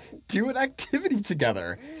do an activity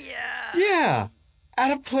together. Yeah. Yeah.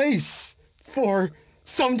 At a place for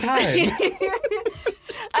some time.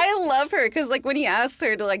 I love her because, like, when he asks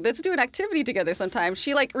her to, like, let's do an activity together sometime,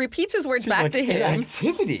 she, like, repeats his words back to him. An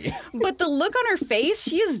activity? But the look on her face,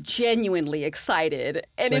 she is genuinely excited.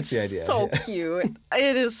 And it's so cute.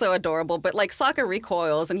 It is so adorable. But, like, Sokka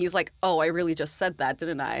recoils and he's like, oh, I really just said that,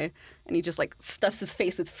 didn't I? And he just, like, stuffs his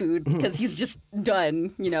face with food because he's just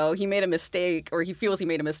done. You know, he made a mistake, or he feels he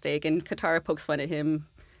made a mistake. And Katara pokes fun at him,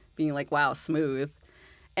 being like, wow, smooth.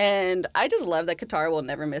 And I just love that Katara will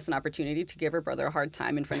never miss an opportunity to give her brother a hard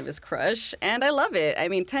time in front of his crush. And I love it. I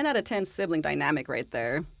mean, 10 out of 10 sibling dynamic right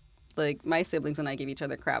there. Like, my siblings and I give each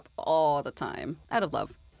other crap all the time, out of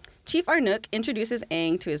love. Chief Arnook introduces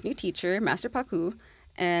Aang to his new teacher, Master Paku.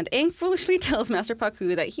 And Aang foolishly tells Master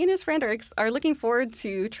Paku that he and his friend are looking forward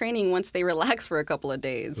to training once they relax for a couple of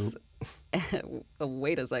days.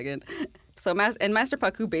 Wait a second. So Master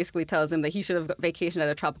Paku basically tells him that he should have vacationed at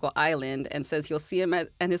a tropical island and says he'll see him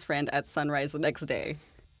and his friend at sunrise the next day.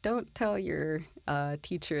 Don't tell your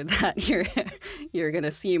teacher that you're going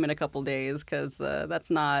to see him in a couple days, because it's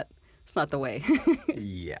not the way.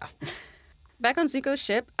 Yeah. Back on Zuko's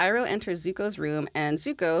ship, Iroh enters Zuko's room, and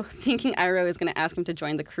Zuko, thinking Iroh is going to ask him to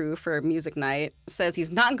join the crew for music night, says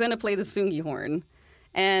he's not going to play the Sungi horn.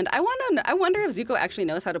 And I wonder if Zuko actually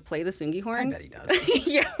knows how to play the Sungi horn. I bet he does.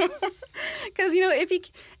 Yeah, because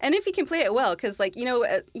if he can play it well, because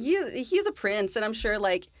he's a prince, and I'm sure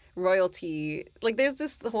royalty, there's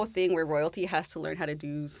this whole thing where royalty has to learn how to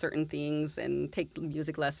do certain things and take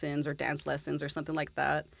music lessons or dance lessons or something like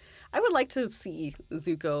that. I would like to see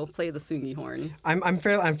Zuko play the Sungi horn. I'm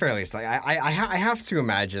fairly I have to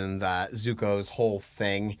imagine that Zuko's whole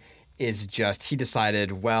thing is just he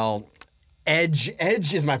decided, well, Edge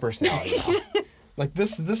is my personality now.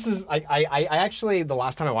 This is I actually, the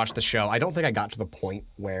last time I watched the show, I don't think I got to the point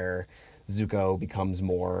where Zuko becomes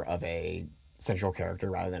more of a central character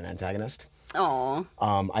rather than an antagonist. Aww.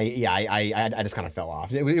 I just kind of fell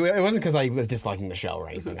off. It wasn't because I was disliking the show or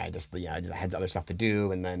anything. I just I had other stuff to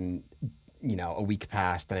do, and then a week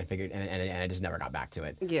passed, and I figured, and I just never got back to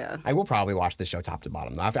it. Yeah. I will probably watch the show top to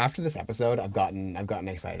bottom. After this episode, I've gotten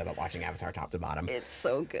excited about watching Avatar top to bottom. It's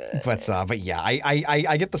so good. But yeah,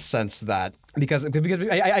 I get the sense that because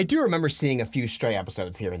I do remember seeing a few stray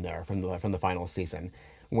episodes here and there from the final season,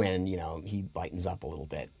 when he lightens up a little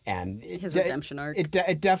bit, and his redemption arc. It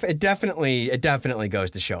definitely goes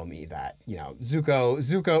to show me that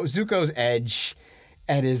Zuko's edge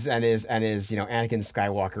and his Anakin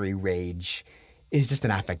Skywalker-y rage is just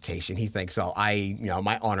an affectation. He thinks, oh,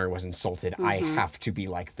 my honor was insulted. I have to be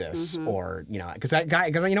like this, or because I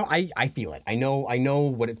feel it. I know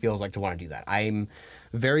what it feels like to want to do that. I'm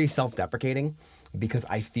very self-deprecating, because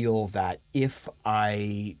I feel that if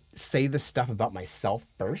I say this stuff about myself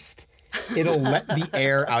first, it'll let the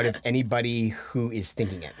air out of anybody who is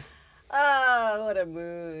thinking it. Oh, what a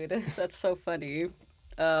mood. That's so funny.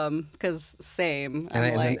 Because same.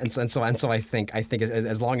 And so I think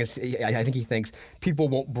as long as I think he thinks people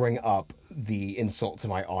won't bring up the insult to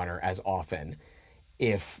my honor as often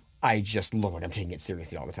if I just look like I'm taking it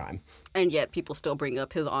seriously all the time. And yet people still bring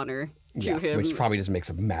up his honor to him. Which probably just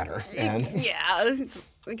makes it matter. And yeah,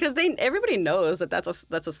 because everybody knows that that's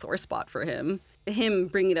a sore spot for him. Him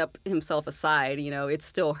bringing up himself aside, it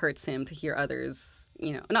still hurts him to hear others,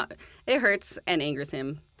 it hurts and angers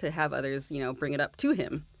him to have others, bring it up to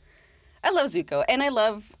him. I love Zuko, and I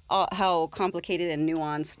love how complicated and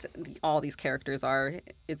nuanced all these characters are.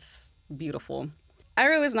 It's beautiful.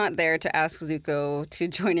 Iroh is not there to ask Zuko to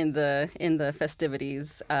join in the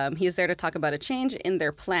festivities. He's there to talk about a change in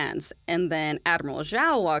their plans. And then Admiral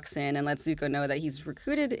Zhao walks in and lets Zuko know that he's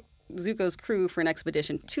recruited Zuko's crew for an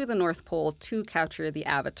expedition to the North Pole to capture the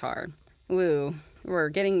Avatar. Woo. We're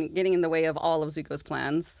getting in the way of all of Zuko's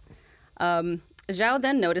plans. Zhao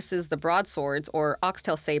then notices the broadswords, or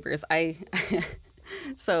oxtail sabers.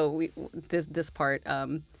 This part...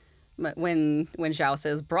 When Zhao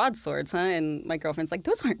says broadswords, and my girlfriend's like,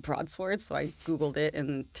 those aren't broadswords. So I Googled it,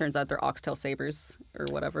 and it turns out they're oxtail sabers or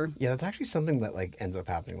whatever. Yeah, that's actually something that ends up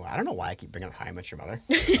happening. I don't know why I keep bringing up How I Met Your Mother,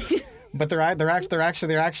 but there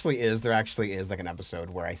actually is an episode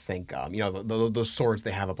where I think those swords they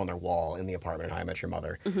have up on their wall in the apartment in How I Met Your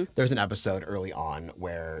Mother. Mm-hmm. There's an episode early on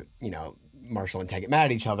where Marshall and Ted get mad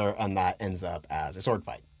at each other, and that ends up as a sword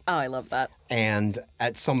fight. Oh, I love that. And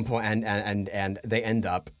at some point, and they end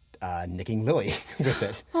up nicking Lily with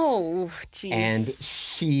it. Oh, jeez. And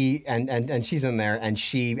she's in there, and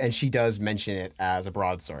she does mention it as a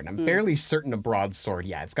broadsword. And I'm fairly certain a broadsword,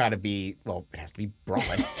 it has to be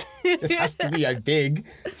broad. It has to be a big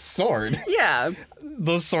sword. Yeah.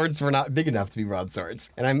 Those swords were not big enough to be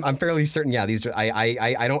broadswords. And I'm fairly certain, these are,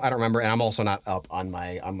 I don't remember, and I'm also not up on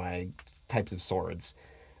my types of swords.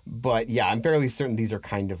 But I'm fairly certain these are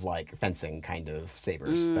kind of like fencing kind of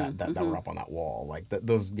sabers that were up on that wall.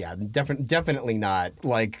 Those, definitely not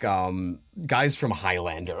like guys from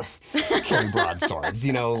Highlander carry broadswords.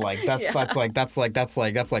 That's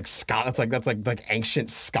ancient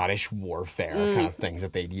Scottish warfare kind of things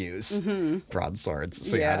that they'd use. Broadswords.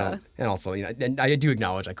 So I don't, and also and I do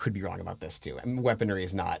acknowledge I could be wrong about this too. I mean, weaponry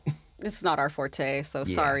is not. It's not our forte, so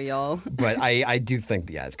sorry, y'all. But I do think,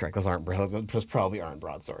 it's correct. Those probably aren't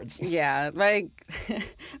broadswords. Yeah,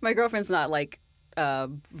 my girlfriend's not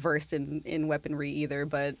versed in weaponry either,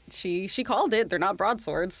 but she called it. They're not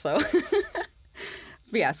broadswords, so.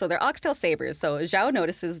 So they're oxtail sabers. So Zhao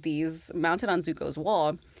notices these mounted on Zuko's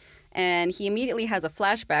wall, and he immediately has a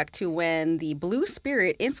flashback to when the blue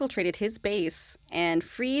spirit infiltrated his base and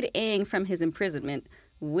freed Aang from his imprisonment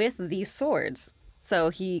with these swords.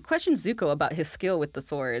 So he questions Zuko about his skill with the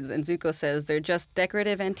swords, and Zuko says they're just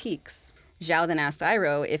decorative antiques. Zhao then asks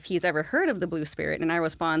Iroh if he's ever heard of the blue spirit, and Iroh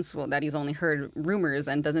responds, that he's only heard rumors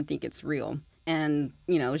and doesn't think it's real. And,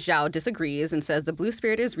 Zhao disagrees and says the blue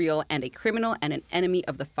spirit is real and a criminal and an enemy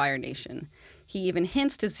of the Fire Nation. He even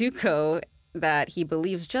hints to Zuko that he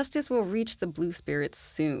believes justice will reach the blue spirit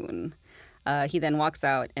soon. He then walks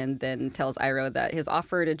out and then tells Iroh that his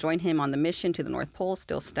offer to join him on the mission to the North Pole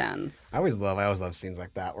still stands. I always love scenes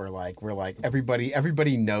like that where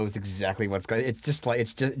everybody knows exactly what's going. It's just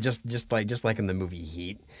like in the movie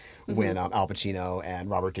Heat, when Al Pacino and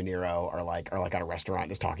Robert De Niro are like at a restaurant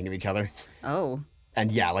just talking to each other. Oh.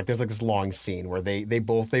 And yeah, there's this long scene where they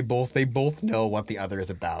both know what the other is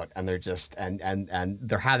about, and they're just and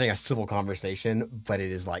they're having a civil conversation, but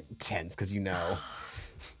it is tense because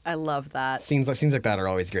I love that. Scenes like that are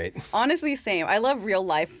always great. Honestly, same. I love real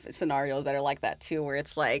life scenarios that are like that too, where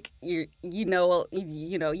it's like you know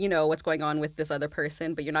what's going on with this other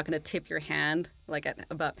person, but you're not going to tip your hand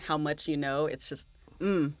about how much you know. It's just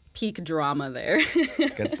peak drama there.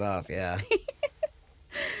 Good stuff, yeah.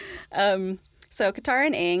 So Katara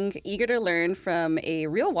and Aang, eager to learn from a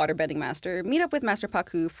real waterbending master, meet up with Master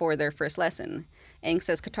Pakku for their first lesson. Aang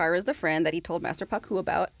says Katara is the friend that he told Master Pakku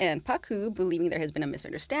about, and Pakku, believing there has been a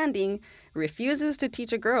misunderstanding, refuses to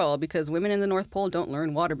teach a girl because women in the North Pole don't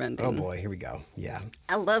learn waterbending. Oh boy, here we go. Yeah.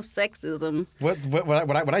 I love sexism. What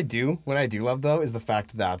I do love though is the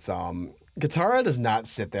fact that Katara does not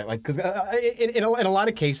sit there because in a lot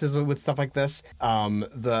of cases with stuff like this,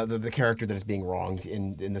 the character that is being wronged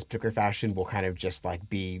in this particular fashion will kind of just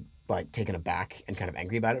be taken aback and kind of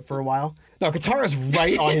angry about it for a while. No, Katara's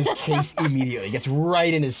right on his case immediately. Gets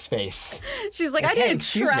right in his face. She's like, I didn't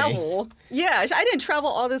travel. Yeah, I didn't travel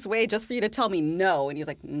all this way just for you to tell me no. And he's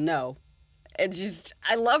like, no. And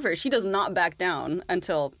I love her. She does not back down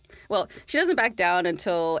she doesn't back down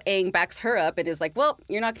until Aang backs her up and is like, well,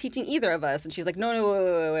 you're not teaching either of us. And she's like,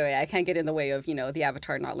 no, wait, I can't get in the way of, the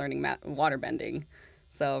Avatar not learning waterbending.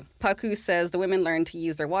 So Pakku says the women learn to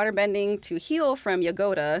use their waterbending to heal from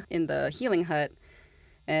Yagoda in the healing hut.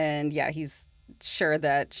 And yeah, he's sure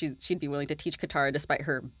that she'd be willing to teach Katara despite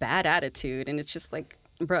her bad attitude. And it's just like,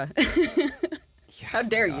 bruh, how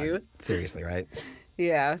dare you? Seriously, right?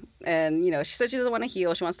 Yeah. And, she says she doesn't want to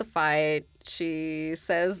heal. She wants to fight. She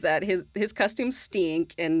says that his costumes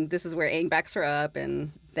stink. And this is where Aang backs her up.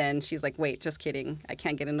 And then she's like, wait, just kidding. I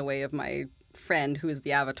can't get in the way of my friend who is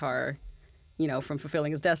the Avatar, from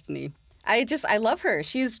fulfilling his destiny. I love her.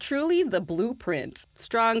 She's truly the blueprint.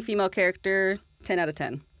 Strong female character, 10 out of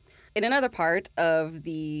 10. In another part of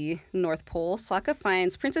the North Pole, Sokka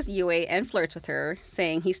finds Princess Yue and flirts with her,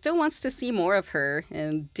 saying he still wants to see more of her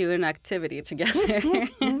and do an activity together.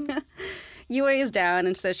 Yue is down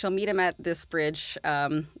and says she'll meet him at this bridge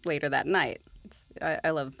later that night.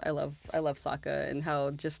 I love Sokka and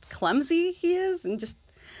how just clumsy he is, and just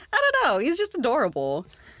I don't know, he's just adorable.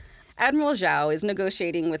 Admiral Zhao is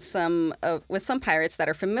negotiating with some pirates that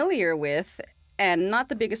are familiar with and not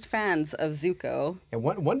the biggest fans of Zuko. And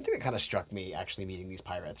one thing that kind of struck me actually meeting these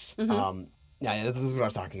pirates, this is what I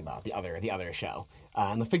was talking about, the other show.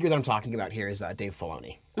 And the figure that I'm talking about here is Dave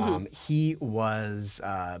Filoni. He was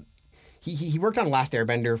he worked on Last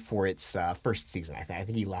Airbender for its first season. I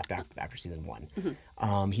think he left after season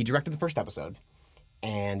 1. He directed the first episode,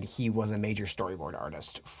 and he was a major storyboard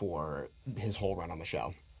artist for his whole run on the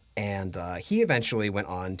show. And he eventually went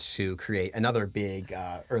on to create another big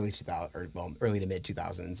early to mid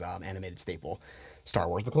 2000s animated staple, Star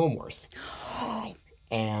Wars: The Clone Wars.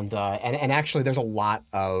 And actually, there's a lot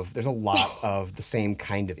of the same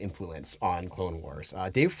kind of influence on Clone Wars.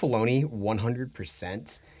 Dave Filoni,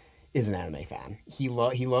 100%, is an anime fan. He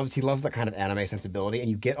loves that kind of anime sensibility,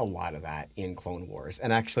 and you get a lot of that in Clone Wars.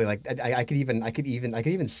 And actually, I could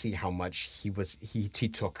even see how much he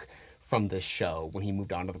took from this show when he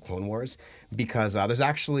moved on to the Clone Wars, because there's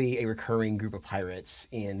actually a recurring group of pirates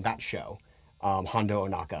in that show, Hondo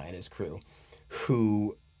Onaka and his crew,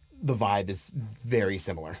 who the vibe is very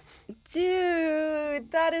similar.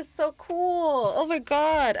 Dude, that is so cool. Oh my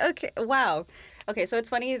God. Okay. Wow. Okay, so it's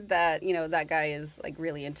funny that, that guy is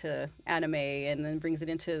really into anime and then brings it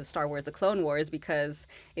into Star Wars: The Clone Wars, because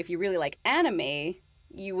if you really like anime,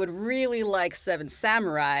 you would really like Seven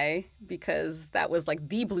Samurai, because that was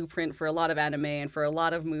the blueprint for a lot of anime and for a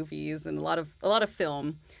lot of movies and a lot of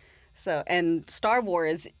film. So, and Star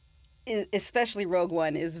Wars, especially Rogue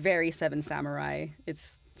One, is very Seven Samurai.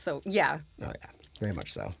 Yeah. Oh yeah, very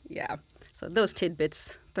much so. Yeah. So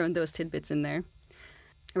throwing those tidbits in there.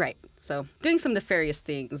 Right. So doing some nefarious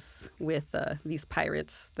things with these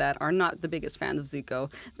pirates that are not the biggest fans of Zuko.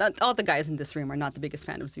 All the guys in this room are not the biggest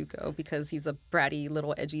fan of Zuko, because he's a bratty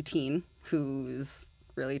little edgy teen who is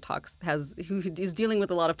dealing with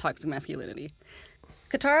a lot of toxic masculinity.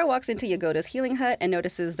 Katara walks into Yagoda's healing hut and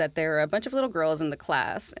notices that there are a bunch of little girls in the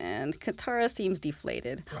class, and Katara seems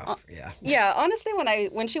deflated. Rough, yeah. Yeah, honestly,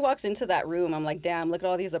 when she walks into that room, I'm like, damn, look at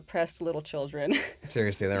all these oppressed little children.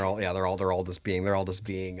 Seriously, they're all just being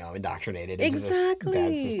indoctrinated into Exactly. this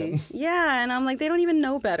bad system. Yeah, and I'm like, they don't even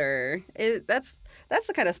know better. That's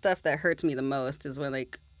the kind of stuff that hurts me the most, is when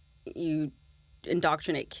like you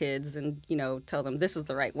indoctrinate kids and tell them this is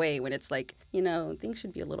the right way, when it's like things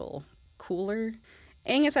should be a little cooler.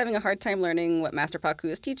 Aang is having a hard time learning what Master Paku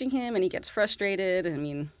is teaching him, and he gets frustrated. I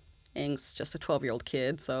mean, Aang's just a 12-year-old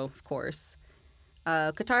kid, so of course.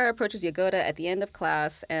 Katara approaches Yagoda at the end of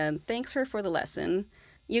class and thanks her for the lesson.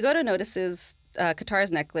 Yagoda notices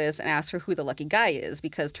Katara's necklace and asks her who the lucky guy is,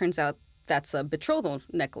 because turns out that's a betrothal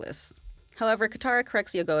necklace. However, Katara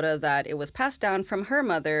corrects Yagoda that it was passed down from her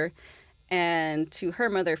mother and to her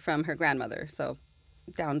mother from her grandmother, so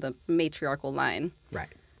down the matriarchal line. Right.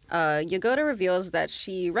 Yagoda reveals that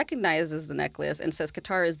she recognizes the necklace and says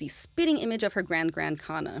Katara is the spitting image of her grand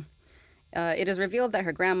Kana. It is revealed that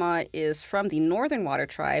her grandma is from the Northern Water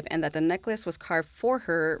Tribe and that the necklace was carved for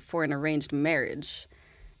her for an arranged marriage.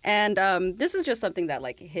 And this is just something that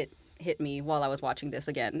like hit me while I was watching this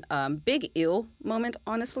again. Big ill moment,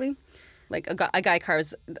 honestly. Like a guy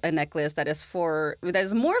carves a necklace that is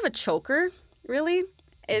more of a choker, really.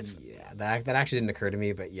 That actually didn't occur to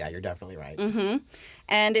me, but yeah, you're definitely right. Mm-hmm.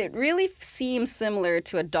 And it really seems similar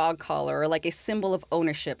to a dog collar, or like a symbol of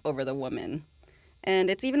ownership over the woman. And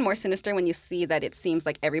it's even more sinister when you see that it seems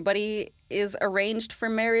like everybody is arranged for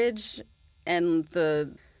marriage, and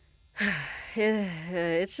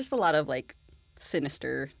it's just a lot of like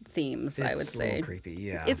sinister themes, I would say. It's a little creepy,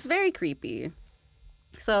 yeah. It's very creepy.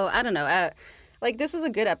 So I don't know. Like, this is a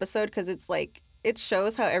good episode because it's like it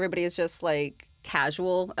shows how everybody is just like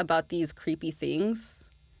casual about these creepy things.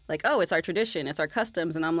 Like, oh, it's our tradition, it's our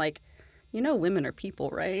customs, and I'm like, women are people,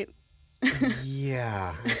 right?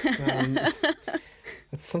 Yeah,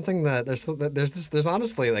 it's something that there's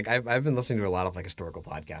honestly, like, I've been listening to a lot of like historical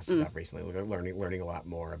podcasts and stuff recently, learning a lot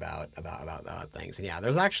more about things, and yeah,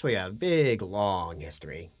 there's actually a big long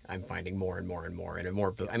history. I'm finding more and more,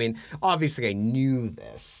 I mean, obviously I knew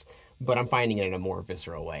this, but I'm finding it in a more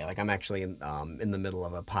visceral way. Like, I'm actually in the middle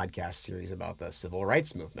of a podcast series about the civil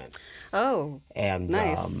rights movement. Oh, and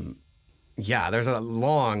nice. Yeah, there's a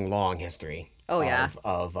long history. Oh yeah.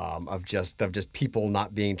 Of just people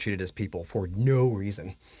not being treated as people for no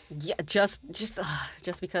reason. Yeah, just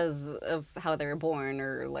because of how they were born,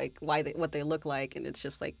 or like what they look like, and it's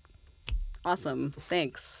just like, awesome,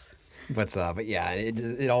 thanks. But yeah,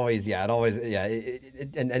 it always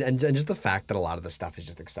and just the fact that a lot of the stuff is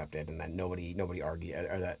just accepted, and that nobody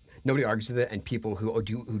argues with it, and people who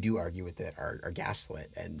do argue with it are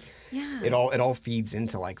gaslit, and yeah, it all feeds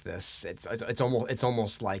into like this. It's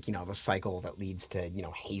almost like the cycle that leads to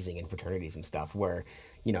hazing in fraternities and stuff, where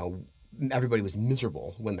everybody was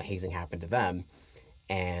miserable when the hazing happened to them,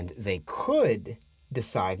 and they could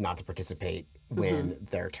decide not to participate when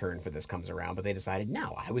their turn for this comes around, but they decided,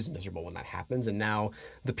 no, I was miserable when that happens, and now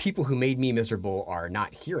the people who made me miserable are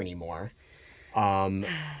not here anymore, and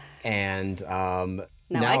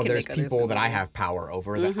now there's people that I have power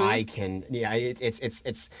over that I can. Yeah,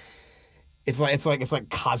 it's like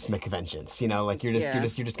cosmic vengeance, like you're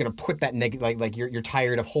just gonna put that like you're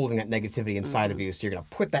tired of holding that negativity inside of you, so you're gonna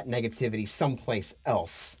put that negativity someplace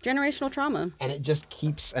else. Generational trauma, and it just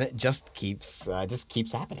keeps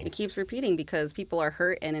happening. It keeps repeating because people are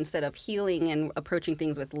hurt, and instead of healing and approaching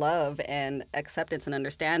things with love and acceptance and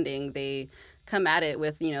understanding, they come at it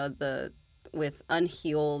with with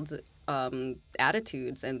unhealed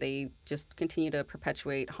attitudes, and they just continue to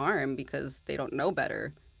perpetuate harm because they don't know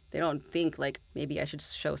better. They don't think, like, maybe I should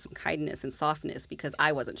show some kindness and softness because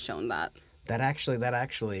I wasn't shown that. That actually,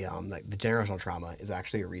 like, the generational trauma is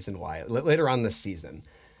actually a reason why later on this season,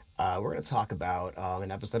 we're going to talk about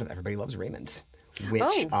an episode of Everybody Loves Raymond,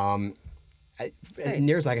 which,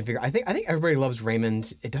 near as I can figure, I think Everybody Loves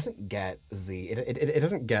Raymond. It doesn't get it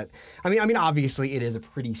doesn't get. I mean, obviously, it is a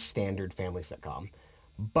pretty standard family sitcom,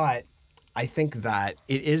 but I think that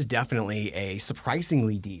it is definitely a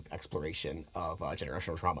surprisingly deep exploration of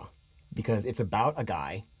generational trauma, because it's about a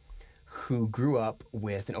guy who grew up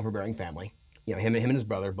with an overbearing family. Him and his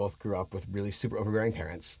brother both grew up with really super overbearing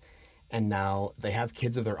parents, and now they have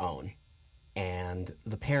kids of their own, and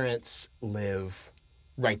the parents live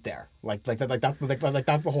right there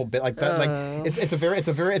That's the whole bit. Like that, like it's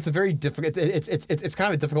a very difficult. It's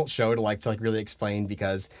kind of a difficult show to really explain,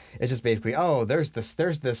 because it's just basically, oh, there's this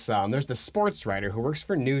sports writer who works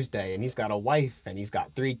for Newsday, and he's got a wife and he's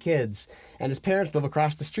got 3 kids, and his parents live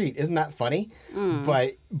across the street. Isn't that funny?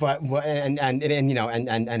 But and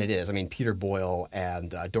it is. I mean, Peter Boyle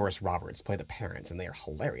and Doris Roberts play the parents, and they are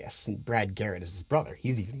hilarious. And Brad Garrett is his brother.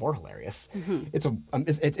 He's even more hilarious. It's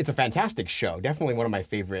a fantastic show. Definitely one of my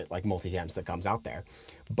favorite multicam sitcoms out there.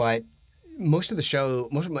 But most of the show,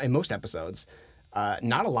 in most episodes,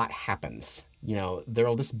 not a lot happens.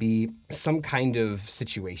 There'll just be some kind of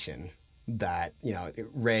situation that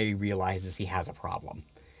Ray realizes he has a problem,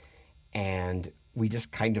 and we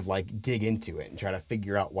just kind of dig into it and try to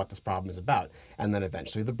figure out what this problem is about. And then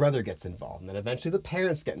eventually the brother gets involved, and then eventually the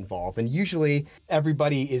parents get involved, and usually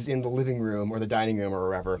everybody is in the living room or the dining room or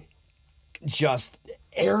wherever, just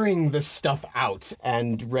airing this stuff out.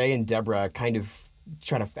 And Ray and Deborah kind of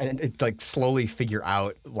try to slowly figure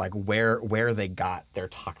out where they got their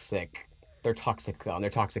toxic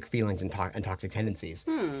feelings and toxic tendencies.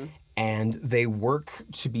 And they work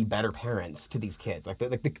to be better parents to these kids.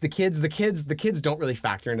 The kids don't really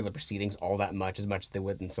factor into the proceedings all that much, as much as they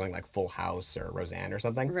would in something like Full House or Roseanne or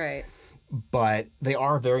something. Right. But they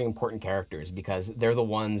are very important characters, because they're the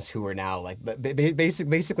ones who are now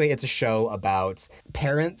basically it's a show about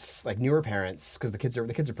parents, newer parents, because the kids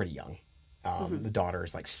are pretty young. The daughter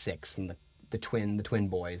is 6, and the twin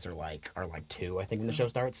boys are 2, I think, when the show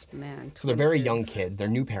starts. Man, so they're very young kids. They're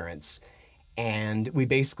new parents. And we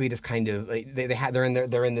basically just kind of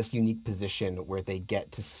they're in this unique position where they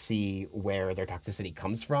get to see where their toxicity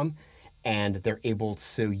comes from, and they're able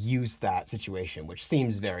to use that situation, which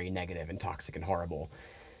seems very negative and toxic and horrible,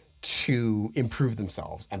 to improve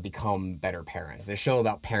themselves and become better parents. It's a show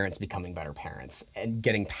about parents becoming better parents and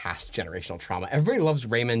getting past generational trauma. Everybody Loves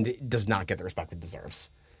Raymond does not get the respect it deserves.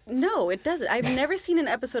 No, it doesn't. I've never seen an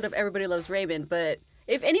episode of Everybody Loves Raymond, but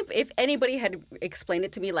if anybody had explained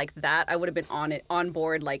it to me like that, I would have been on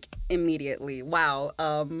board immediately. Wow,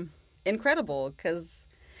 incredible. Because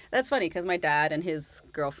that's funny, because my dad and his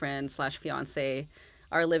girlfriend / fiance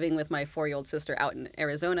are living with my 4-year-old sister out in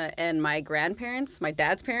Arizona, and my grandparents, my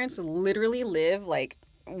dad's parents, literally live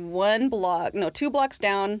 2 blocks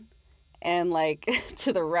down and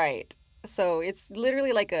to the right. So it's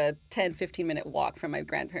literally a 10-15 minute walk from my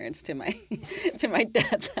grandparents to my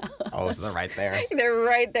dad's house. Oh, so they're right there. They're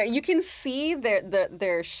right there. You can see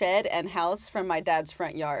their shed and house from my dad's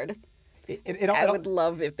front yard. I would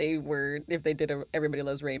love if they did a Everybody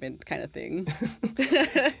Loves Raymond kind of thing.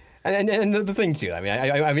 And the thing too,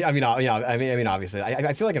 obviously,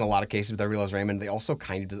 I feel like in a lot of cases with Everybody Loves Raymond, they also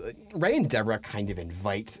kind of Ray and Deborah kind of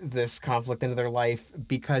invite this conflict into their life,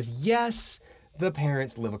 because yes, the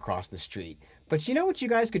parents live across the street, but you know what you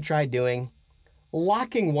guys could try doing?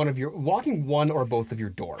 Locking one or both of your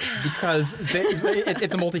doors, because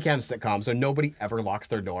it's a multicam sitcom, so nobody ever locks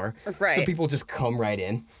their door. Right. So people just come right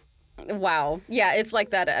in. Wow. Yeah, it's like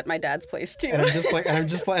that at my dad's place too. And I'm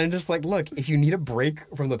just like, look, if you need a break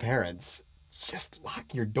from the parents, just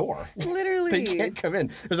lock your door. Literally, they can't come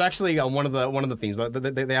in. There's actually one of the themes.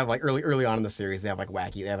 They have early on in the series, they have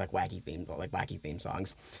wacky themes, wacky theme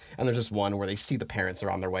songs. And there's just one where they see the parents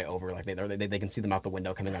are on their way over, they can see them out the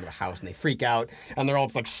window coming out of the house, and they freak out, and they're all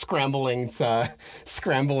just scrambling to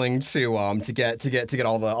get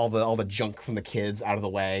all the junk from the kids out of the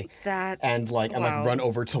way. And run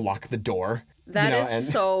over to lock the door. That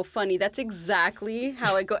is so funny. That's exactly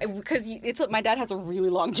how it goes. Because my dad has a really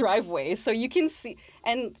long driveway, so you can see,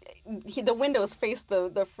 and the windows face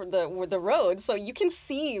the road, so you can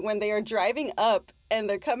see when they are driving up and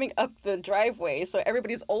they're coming up the driveway. So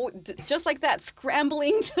everybody's just like that,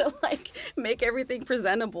 scrambling to make everything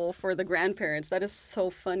presentable for the grandparents. That is so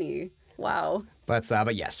funny. Wow.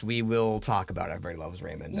 But yes, we will talk about Everybody Loves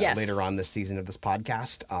Raymond later on this season of this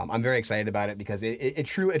podcast. I'm very excited about it, because it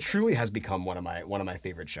truly has become one of my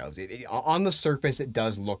favorite shows. On the surface, it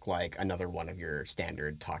does look like another one of your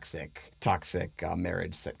standard toxic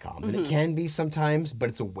marriage sitcoms, and it can be sometimes, but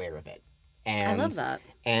it's aware of it. And I love that.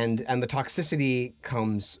 And the toxicity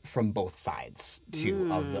comes from both sides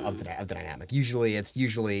too of the dynamic. Usually it's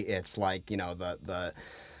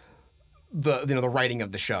the writing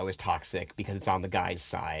of the show is toxic because it's on the guy's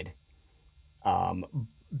side, and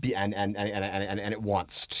it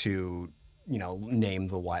wants to name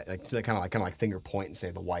the wife, kind of like finger point and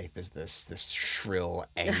say the wife is this shrill,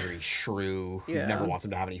 angry shrew who never wants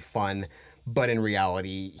him to have any fun. But in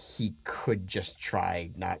reality, he could just try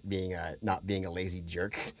not being a lazy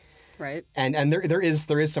jerk. Right. And there is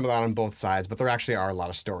some of that on both sides, but there actually are a lot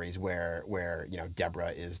of stories where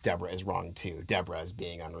Deborah is wrong too. Deborah is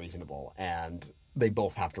being unreasonable, and they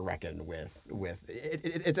both have to reckon with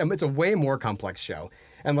it's a way more complex show.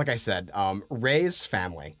 And like I said, Ray's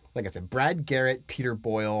family, like I said, Brad Garrett, Peter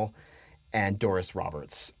Boyle, and Doris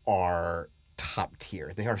Roberts are top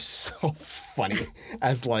tier. They are so funny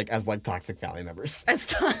as toxic family members.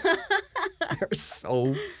 They're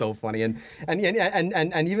so funny, and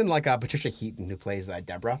even like Patricia Heaton, who plays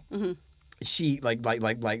Deborah. Mm-hmm. She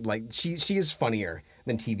she is funnier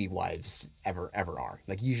than TV wives ever are.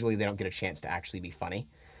 Like usually they don't get a chance to actually be funny.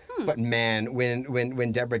 But man,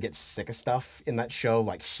 when Deborah gets sick of stuff in that show,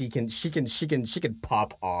 like she can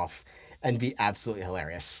pop off and be absolutely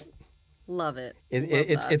hilarious. Love it.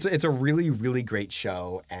 It's a really, really great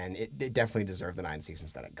show, and it definitely deserved the 9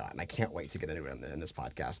 seasons that it got. And I can't wait to get into it in this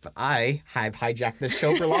podcast. But I have hijacked this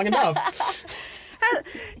show for long enough.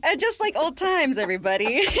 Just like old times,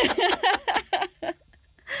 everybody.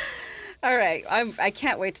 All right. I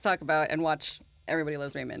can't wait to talk about and watch Everybody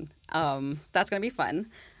Loves Raymond. That's going to be fun.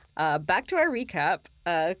 Back to our recap.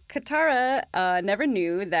 Katara never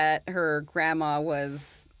knew that her grandma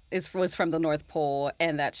was from the North Pole,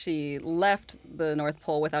 and that she left the North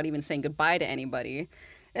Pole without even saying goodbye to anybody.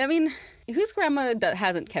 I mean, whose grandma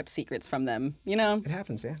hasn't kept secrets from them, you know? It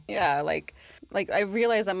happens, yeah. Yeah, like I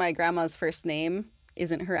realized that my grandma's first name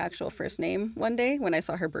isn't her actual first name one day when I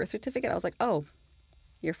saw her birth certificate. I was like, oh,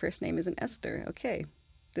 your first name isn't Esther. Okay.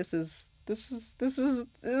 This is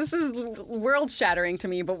world shattering to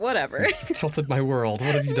me, but whatever. Tilted my world.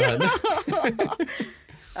 What have you done?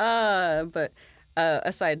 But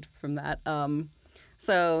aside from that,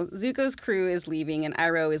 so Zuko's crew is leaving, and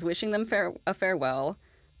Iroh is wishing them a farewell.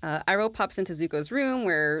 Iroh pops into Zuko's room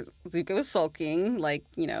where Zuko is sulking, like,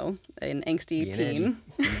 an angsty teen.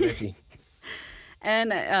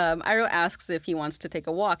 And Iroh asks if he wants to take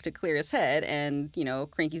a walk to clear his head, and,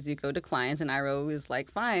 cranky Zuko declines, and Iroh is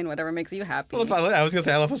like, fine, whatever makes you happy. Well, I was going to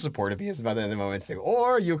say, I love how supportive he is about that in the moment, too.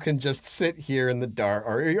 Or you can just sit here in the dark,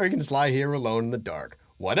 or you can just lie here alone in the dark.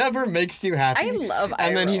 Whatever makes you happy. I love Iroh.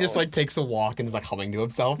 And then he just, takes a walk and is, humming to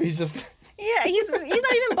himself. He's just... Yeah, he's not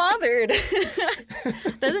even bothered.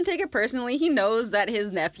 Doesn't take it personally. He knows that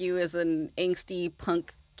his nephew is an angsty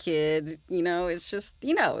punk kid. It's just,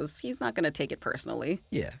 he knows. He's not going to take it personally.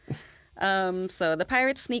 Yeah. So the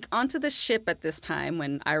pirates sneak onto the ship at this time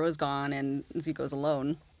when Iroh's gone and Zuko's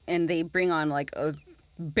alone. And they bring on,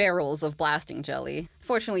 barrels of blasting jelly.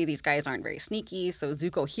 Fortunately, these guys aren't very sneaky, so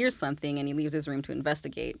Zuko hears something and he leaves his room to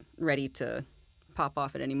investigate, ready to pop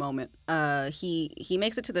off at any moment. He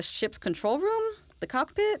makes it to the ship's control room, the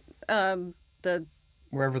cockpit, the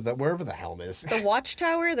wherever the helm is, the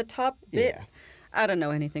watchtower, the top bit. Yeah. I don't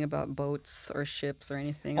know anything about boats or ships or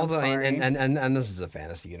anything. Although, I'm sorry. and this is a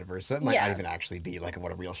fantasy universe, so it might not even actually be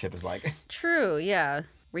what a real ship is like. True, yeah,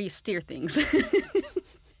 where you steer things.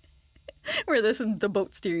 Where the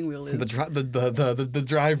boat steering wheel is. The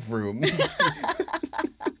drive room.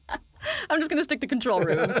 I'm just gonna stick to control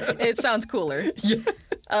room. It sounds cooler.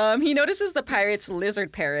 Yeah. He notices the pirate's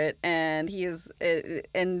lizard parrot, and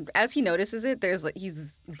and as he notices it,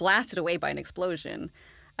 he's blasted away by an explosion.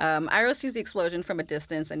 Iroh sees the explosion from a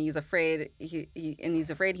distance, and he's afraid.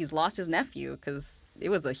 He's afraid he's lost his nephew because it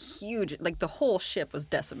was a huge. The whole ship was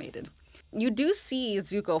decimated. You do see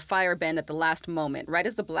Zuko firebend at the last moment. Right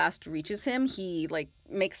as the blast reaches him, he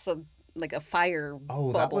makes a fire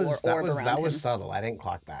bubble or orb around him. That was subtle. I didn't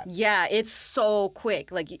clock that. Yeah, it's so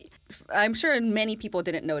quick. I'm sure many people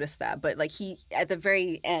didn't notice that, but he at the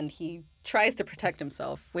very end he tries to protect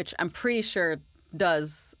himself, which I'm pretty sure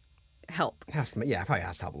does help. Probably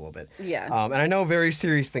has to help a little bit. Yeah. And I know very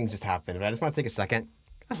serious things just happened, but I just want to take a second.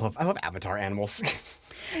 I love Avatar animals.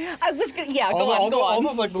 I was good. Yeah, go on. All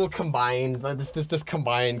those little combined, just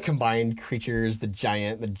combined creatures. The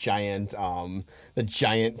giant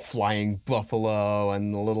flying buffalo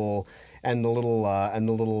and the little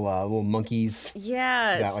monkeys.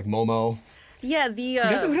 Yeah. That Momo. Yeah,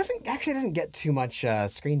 who doesn't get too much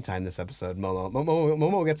screen time this episode.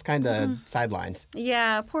 Momo gets kind of sidelined.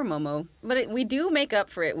 Yeah, poor Momo. But we do make up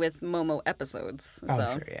for it with Momo episodes. Oh,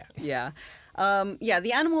 sure, yeah. Yeah.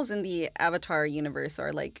 The animals in the Avatar universe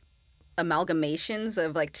are amalgamations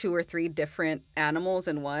of 2 or 3 different animals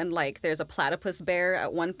in one. There's a platypus bear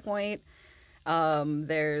at one point.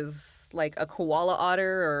 There's a koala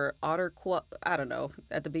otter or otter koala, I don't know,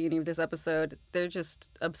 at the beginning of this episode. They're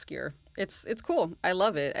just obscure. It's cool. I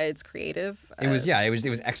love it. It's creative. It was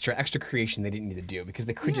extra creation they didn't need to do because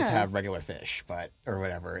they could just have regular fish, or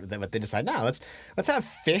whatever. But they decide, no, let's have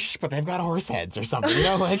fish, but they've got horse heads or something.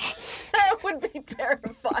 That would be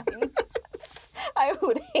terrifying. I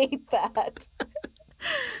would hate that.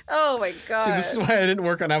 Oh my god. See, this is why I didn't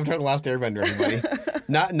work on Avatar: The Last Airbender, everybody.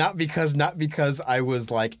 not because I was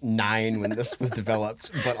like 9 when this was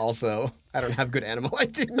developed, but also I don't have good animal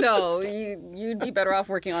ideas. No, you'd be better off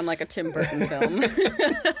working on like a Tim Burton film.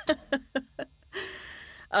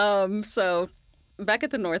 So back at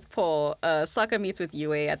the North Pole, Sokka meets with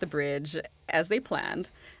Yue at the bridge as they planned,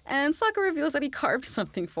 and Sokka reveals that he carved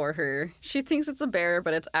something for her. She thinks it's a bear,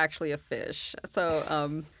 but it's actually a fish.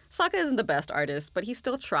 So Sokka isn't the best artist, but he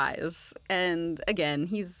still tries. And again,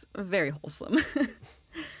 he's very wholesome.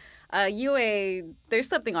 Yue, there's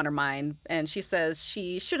something on her mind, and she says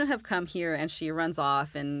she shouldn't have come here, and she runs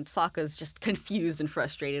off, and Sokka's just confused and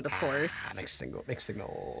frustrated, of course. Mixed signals. Mixed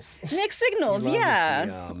signals,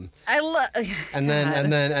 yeah. I love. And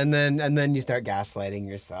then you start gaslighting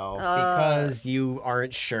yourself because you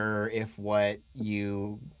aren't sure if what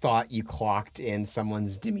you thought you clocked in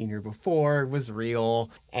someone's demeanor before was real,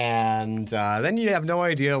 and then you have no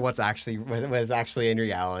idea what's actually in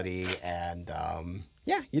reality, and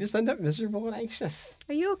yeah, you just end up miserable and anxious.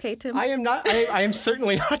 Are you okay, Tim? I am not. I am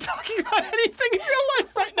certainly not talking about anything in real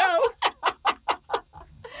life right now.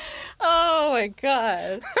 Oh my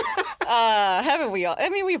god. Haven't we all? I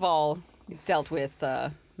mean, we've all dealt with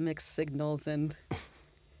mixed signals and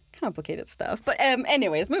complicated stuff. But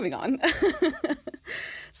anyways, moving on.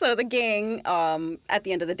 So the gang, at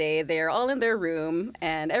the end of the day, they're all in their room,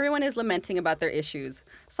 and everyone is lamenting about their issues.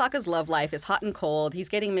 Sokka's love life is hot and cold, he's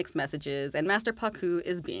getting mixed messages, and Master Pakku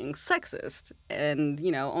is being sexist and,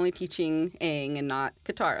 only teaching Aang and not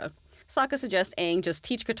Katara. Sokka suggests Aang just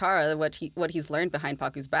teach Katara what he's learned behind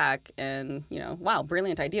Pakku's back, and, wow,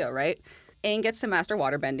 brilliant idea, right? Aang gets to master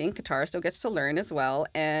waterbending, Katara still gets to learn as well,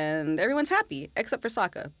 and everyone's happy, except for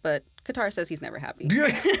Sokka, but Katara says he's never happy.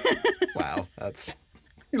 Wow, that's...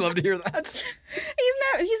 You love to hear that.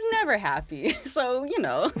 He's never happy. So,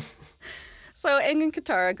 So Aang and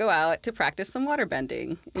Katara go out to practice some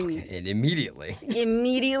waterbending. And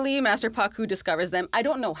immediately, Master Pakku discovers them. I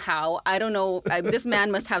don't know how. I don't know. This man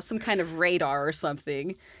must have some kind of radar or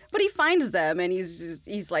something. But he finds them, and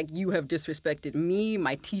he's like, you have disrespected me,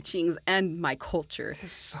 my teachings, and my culture.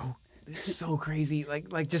 It's so crazy.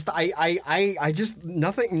 Like just I just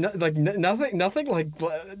nothing like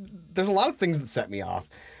there's a lot of things that set me off.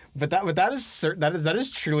 But that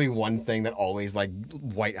is truly one thing that always like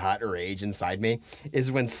white hot rage inside me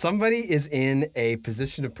is when somebody is in a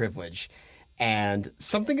position of privilege and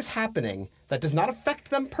something is happening that does not affect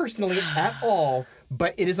them personally at all,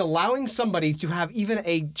 but it is allowing somebody to have even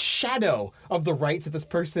a shadow of the rights that this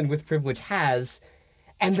person with privilege has.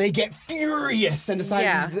 And they get furious and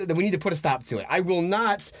decide that we need to put a stop to it. I will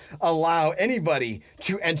not allow anybody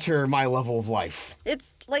to enter my level of life.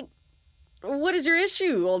 It's like, what is your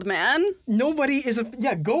issue, old man? Nobody is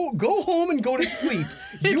go home and go to sleep.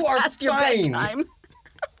 You are past fine. Your bedtime.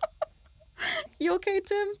 You okay,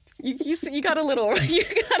 Tim? You got a little. You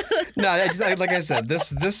got a... No, like I said,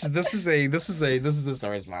 this is a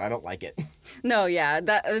story spot. I don't like it. No, yeah,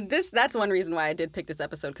 that's one reason why I did pick this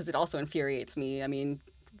episode, because it also infuriates me. I mean,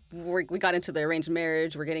 we got into the arranged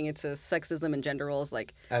marriage. We're getting into sexism and gender roles.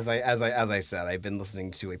 Like as I said, I've been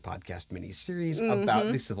listening to a podcast miniseries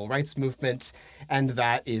about the civil rights movement, and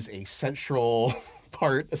that is a central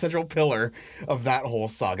pillar of that whole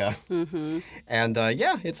saga. Mm-hmm. And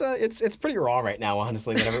it's pretty raw right now,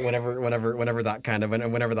 honestly. Whenever that kind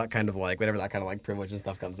of privilege and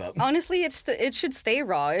stuff comes up. Honestly, it should stay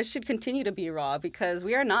raw. It should continue to be raw, because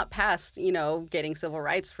we are not past getting civil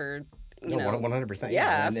rights for. 100%.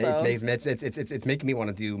 Yeah, and so... it's making me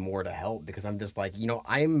want to do more to help, because I'm just like,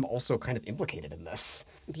 I'm also kind of implicated in this.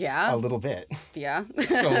 Yeah. A little bit. Yeah.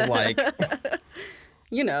 So like.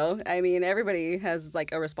 I mean, everybody has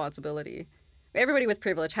like a responsibility. Everybody with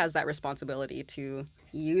privilege has that responsibility to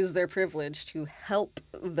use their privilege to help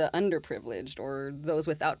the underprivileged or those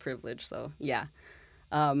without privilege. So yeah.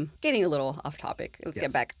 Getting a little off topic. Let's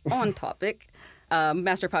get back on topic.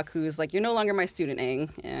 Master Pakku's like, you're no longer my student, Aang,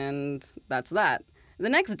 and that's that. The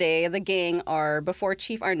next day, the gang are before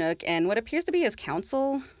Chief Arnook and what appears to be his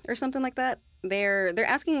council or something like that. They're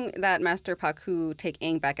asking that Master Pakku take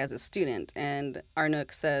Aang back as a student, and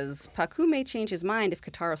Arnook says Pakku may change his mind if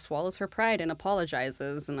Katara swallows her pride and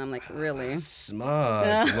apologizes. And I'm like, really?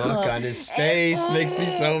 Smug look on his face makes me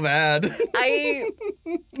so mad.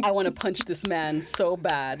 I want to punch this man so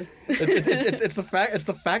bad. It's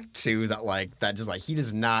the fact too that he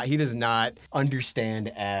does not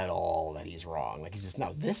understand at all that he's wrong. Like, he's just,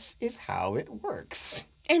 no, this is how it works.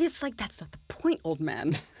 And it's like, that's not the point, old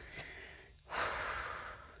man.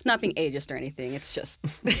 Not being ageist or anything. It's just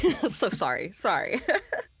so sorry.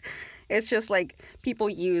 It's just like people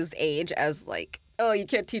used age as like, oh, you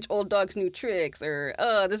can't teach old dogs new tricks, or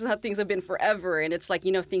oh, this is how things have been forever. And it's like,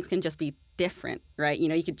 things can just be different, right?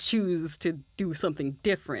 You could choose to do something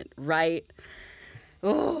different, right?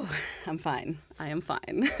 Oh, I'm fine. I am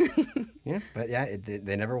fine. Yeah, but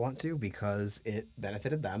they never want to because it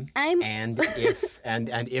benefited them. I'm- And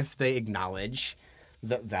if they acknowledge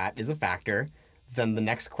that is a factor, then the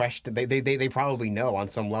next question they probably know on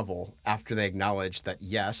some level after they acknowledge that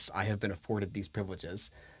yes, I have been afforded these privileges.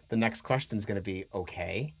 The next question is going to be,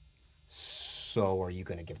 okay, so are you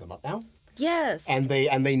going to give them up now? Yes. And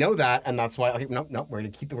they know that, and that's why. Okay, no, we're gonna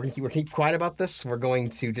keep quiet about this. We're not going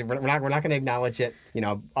to acknowledge it.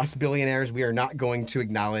 Us billionaires, we are not going to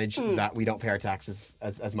acknowledge that we don't pay our taxes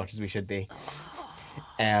as much as we should be.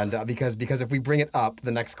 And because if we bring it up,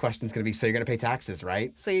 the next question is going to be, so you're going to pay taxes,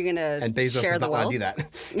 right? So you're going to and Bezos share does the not want to do that.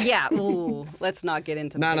 Yeah. Ooh, let's not get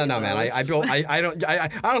into No, Bezos. man.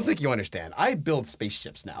 I don't think you understand. I build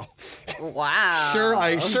spaceships now. Wow. Sure,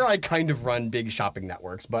 I kind of run big shopping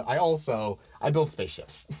networks, but I build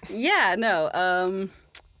spaceships. Yeah, no.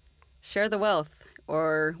 Share the wealth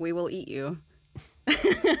or we will eat you.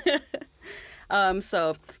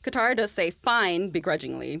 So Katara does say fine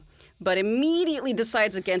begrudgingly, but immediately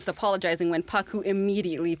decides against apologizing when Paku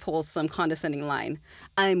immediately pulls some condescending line.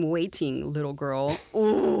 I'm waiting, little girl.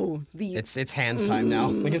 Ooh. It's hands time now.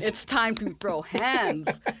 It's time to throw hands.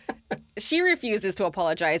 She refuses to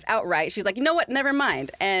apologize outright. She's like, you know what? Never mind.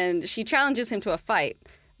 And she challenges him to a fight.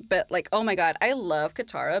 But, oh my God, I love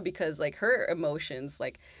Katara because, her emotions,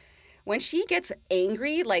 when she gets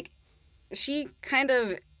angry, she kind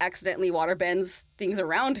of accidentally waterbends things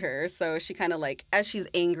around her. So she kind of as she's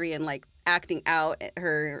angry and acting out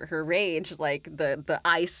her rage, the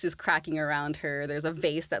ice is cracking around her. There's a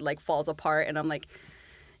vase that falls apart, and I'm like,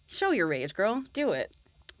 show your rage, girl. Do it.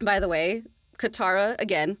 By the way, Katara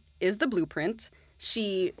again is the blueprint.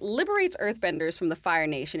 She liberates Earthbenders from the Fire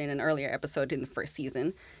Nation in an earlier episode in the first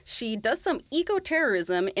season. She does some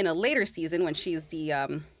eco-terrorism in a later season when she's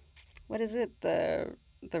the what is it, the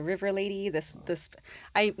river lady,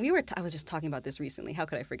 I was just talking about this recently. How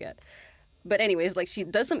could I forget? But anyways, she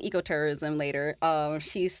does some eco-terrorism later.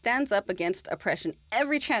 She stands up against oppression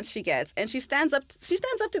every chance she gets, and she stands up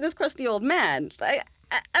to this crusty old man.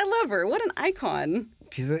 I love her. What an icon.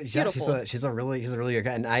 She's a really good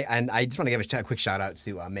guy, and I just want to give a quick shout out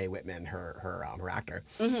to Mae Whitman, her actor.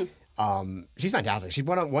 Mm-hmm. She's fantastic. She's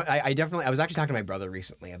I was actually talking to my brother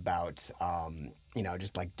recently about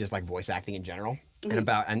just voice acting in general.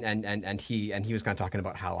 Mm-hmm. And he was kind of talking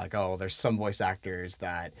about how there's some voice actors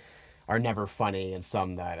that are never funny and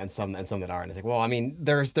some that are. And it's like, well, I mean,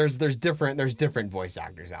 there's different voice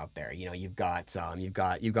actors out there. You've got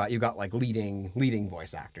leading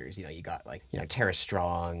voice actors. You got Tara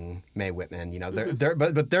Strong, Mae Whitman.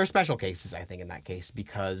 But they're special cases, I think, in that case,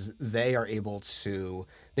 because they are able to,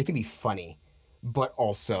 they can be funny, but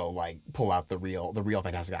also pull out the real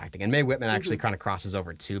fantastic acting. And Mae Whitman actually kind of crosses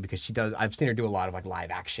over too, because I've seen her do a lot of live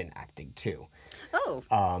action acting too.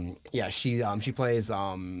 Oh. Yeah, she plays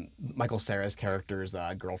Michael Cera's character's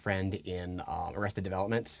girlfriend in Arrested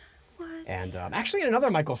Development. What? And actually in another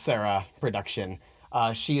Michael Cera production,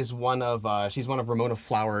 she's one of Ramona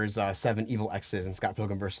Flowers' 7 evil exes in Scott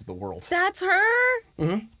Pilgrim vs. the World. That's her?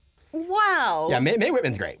 Mm-hmm. Wow. Yeah, Mae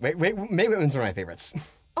Whitman's great. Mae Whitman's one of my favorites.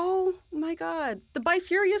 Oh my God. The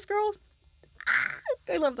Bifurious girl?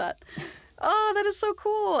 I love that. Oh, that is so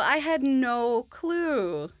cool. I had no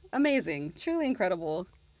clue. Amazing. Truly incredible.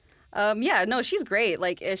 Yeah, no, she's great.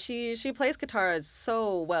 She plays Katara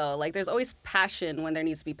so well. There's always passion when there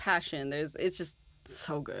needs to be passion. It's just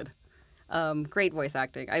so good. Great voice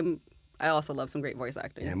acting. I also love some great voice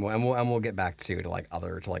acting. Yeah, and we'll get back to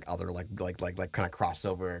other kind of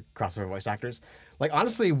crossover voice actors.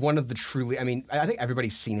 Honestly, one of the truly, I mean, I think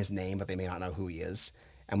everybody's seen his name, but they may not know who he is,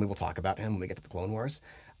 and we will talk about him when we get to the Clone Wars.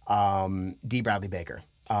 D. Bradley Baker.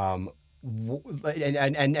 And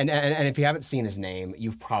if you haven't seen his name,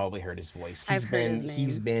 you've probably heard his voice. I've heard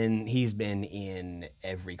his name. He's been in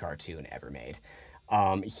every cartoon ever made.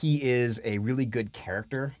 He is a really good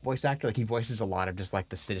character voice actor. He voices a lot of just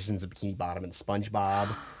the citizens of Bikini Bottom and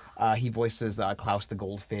SpongeBob. He voices Klaus the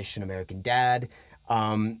Goldfish in American Dad.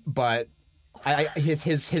 But his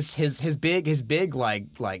big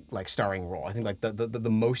starring role, I think the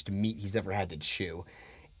most meat he's ever had to chew,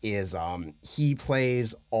 is he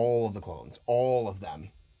plays all of the clones, all of them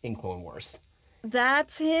in Clone Wars.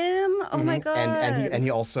 That's him. Oh my God. And he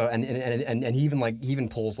also and he even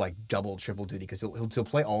pulls double, triple duty, because he'll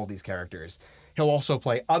play all of these characters. He'll also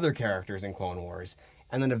play other characters in Clone Wars,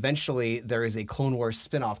 and then eventually there is a Clone Wars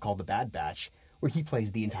spinoff called The Bad Batch, where he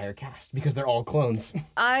plays the entire cast because they're all clones.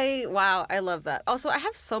 I love that. Also, I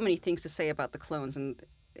have so many things to say about the clones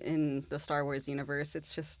in the Star Wars universe.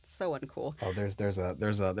 It's just so uncool. Oh, there's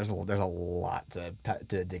a lot to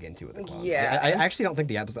dig into with the clones. Yeah. I actually don't think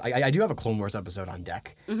the episode. I do have a Clone Wars episode on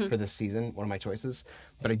deck for this season, one of my choices,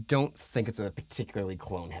 but I don't think it's a particularly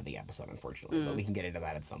clone heavy episode, unfortunately. But we can get into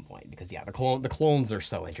that at some point because the clones are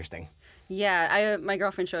so interesting. Yeah, my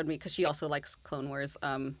girlfriend showed me because she also likes Clone Wars.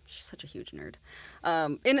 She's such a huge nerd.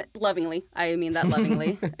 In lovingly, I mean that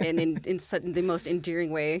lovingly, and in the most endearing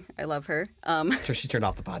way. I love her. So she turned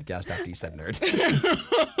off the podcast after you said nerd.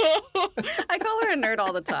 I call her a nerd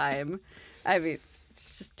all the time. I mean,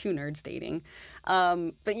 it's just two nerds dating.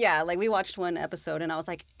 But yeah, like we watched one episode and I was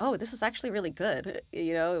like, oh, this is actually really good.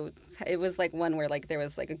 You know, it was like one where like there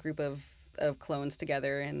was like a group of clones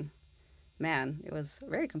together and man, it was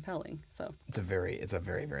very compelling. So it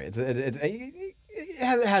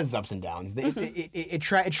has ups and downs. It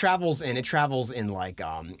travels in like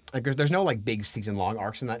there's no like big season long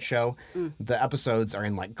arcs in that show. The episodes are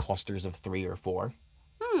in like clusters of 3 or 4.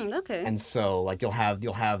 Okay. And so like you'll have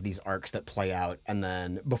these arcs that play out, and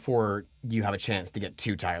then before you have a chance to get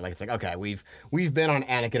too tired, like it's like, okay, we've been on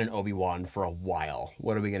Anakin and Obi-Wan for a while.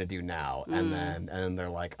 What are we gonna do now? And then they're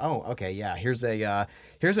like, oh, okay, yeah, here's a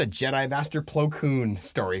Jedi Master Plo Koon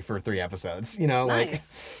story for 3 episodes. You know,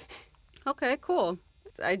 nice. Okay, cool.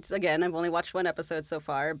 I've only watched one episode so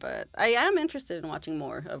far, but I am interested in watching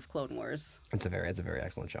more of Clone Wars. It's a very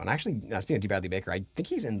excellent show. And actually, speaking of D. Bradley Baker, I think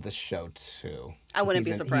he's in this show too. I wouldn't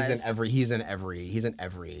be surprised. He's in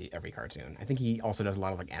every cartoon. I think he also does a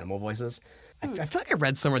lot of like animal voices. I feel like I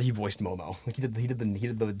read somewhere that he voiced Momo. Like he did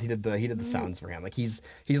the sounds for him. Like he's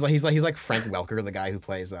like Frank Welker, the guy who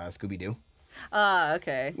plays Scooby Doo.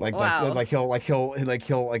 Okay. Wow.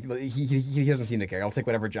 He doesn't seem to care. He'll take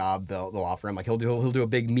whatever job they'll offer him. Like he'll do a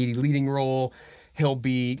big meaty leading role. He'll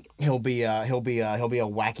be a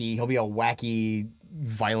wacky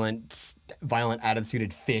violent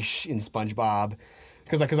attituded fish in SpongeBob.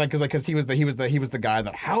 Because he was the guy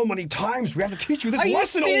that, how many times we have to teach you this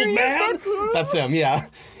lesson, old man? That's him, yeah.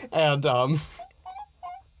 And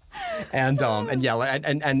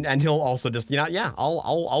he'll also just I'll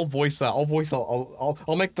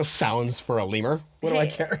make the sounds for a lemur. What do I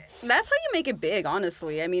care? That's how you make it big,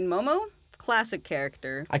 honestly. I mean, Momo, classic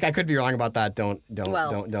character. I could be wrong about that. Don't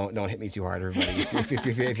hit me too hard, everybody.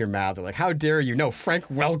 if you're mad, they're like, how dare you? No, Frank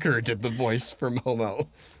Welker did the voice for Momo.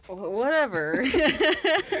 Whatever.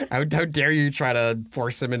 How dare you try to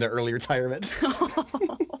force him into early retirement? Oh,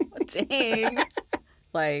 dang.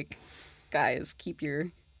 Like, guys, keep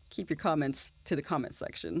your comments to the comment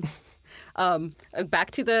section.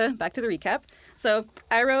 Back to the recap. So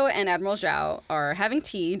Iroh and Admiral Zhao are having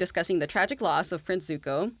tea discussing the tragic loss of Prince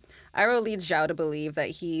Zuko. Iroh leads Zhao to believe that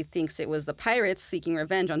he thinks it was the pirates seeking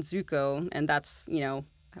revenge on Zuko, and that's,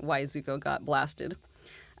 why Zuko got blasted.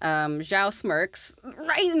 Zhao smirks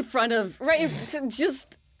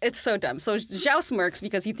it's so dumb. So Zhao smirks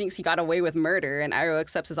because he thinks he got away with murder, and Iroh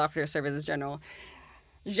accepts his offer to serve as his general.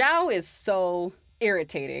 Zhao is so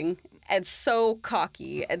irritating and so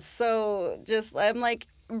cocky and so I'm like,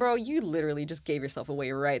 bro, you literally just gave yourself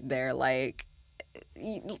away right there. Iroh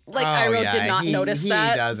did not notice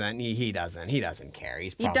that. He doesn't care.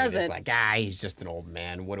 He's probably just like, he's just an old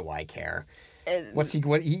man. What do I care?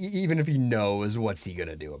 Even if he knows, what's he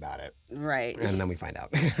gonna do about it? Right. And then we find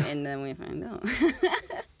out.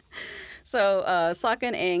 So Sokka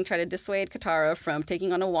and Aang try to dissuade Katara from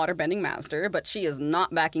taking on a waterbending master, but she is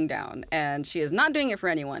not backing down. And she is not doing it for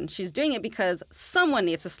anyone. She's doing it because someone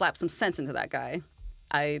needs to slap some sense into that guy.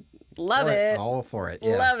 I love it. All for it.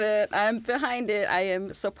 Yeah. Love it. I'm behind it. I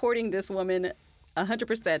am supporting this woman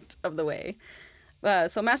 100% of the way.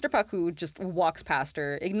 So Master Paku just walks past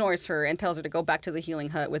her, ignores her, and tells her to go back to the healing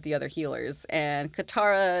hut with the other healers. And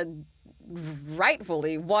Katara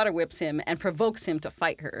rightfully water whips him and provokes him to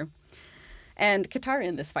fight her. And Katara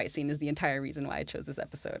in this fight scene is the entire reason why I chose this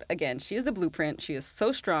episode. Again, she is the blueprint. She is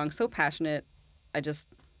so strong, so passionate. I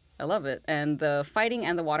love it. And the fighting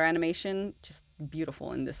and the water animation, just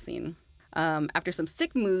beautiful in this scene. After some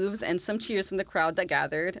sick moves and some cheers from the crowd that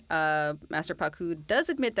gathered, Master Paku does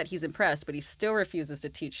admit that he's impressed, but he still refuses to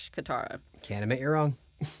teach Katara. Can't admit you're wrong.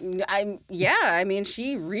 I mean,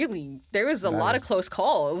 there was a lot of close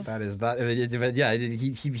calls. He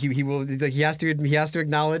will. He has to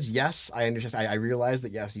acknowledge. Yes, I understand. I realize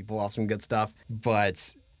that. Yes, you pull off some good stuff,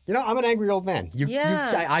 but I'm an angry old man.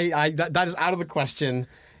 That is out of the question.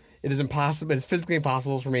 It is impossible. It's physically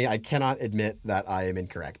impossible for me. I cannot admit that I am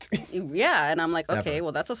incorrect. Yeah, and I'm like, okay,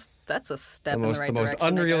 well, that's a step in the right direction. The most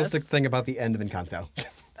unrealistic thing about the end of Encanto.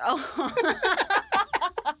 Oh.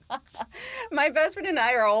 My best friend and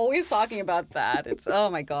I are always talking about that. It's, oh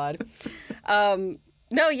my God.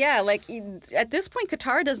 No, yeah, like at this point,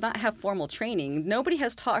 Katara does not have formal training. Nobody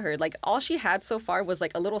has taught her. Like all she had so far was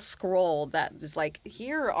like a little scroll that is like,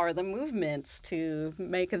 here are the movements to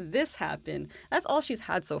make this happen. That's all she's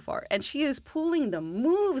had so far. And she is pulling the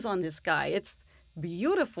moves on this guy. It's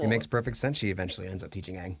beautiful. It makes perfect sense. She eventually ends up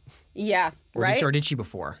teaching Aang. Yeah, right? Or did she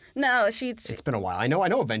before? No, It's been a while. I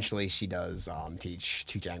know eventually she does teach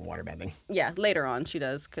Aang waterbending. Yeah, later on she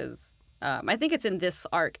does, because I think it's in this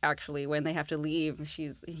arc, actually, when they have to leave.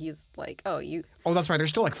 He's like, oh, you... Oh, that's right.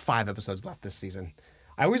 There's still like 5 episodes left this season.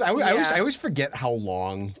 I always forget how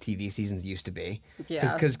long TV seasons used to be.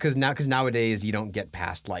 Yeah. Because nowadays you don't get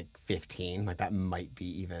past like 15. Like that might be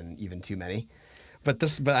even too many. But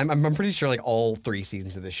I'm pretty sure like all 3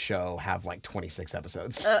 seasons of this show have like 26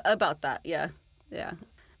 episodes. About that, yeah. Yeah.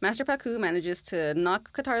 Master Paku manages to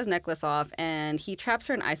knock Katara's necklace off, and he traps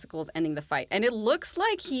her in icicles, ending the fight. And it looks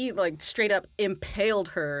like he like straight up impaled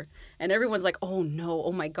her, and everyone's like, "Oh no,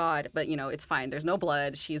 oh my God!" But you know, it's fine. There's no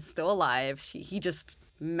blood. She's still alive. He just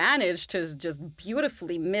managed to just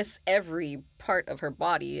beautifully miss every part of her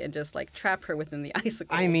body and just like trap her within the icicles.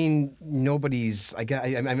 I mean, nobody's.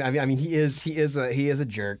 I mean, he is a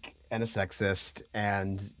jerk and a sexist,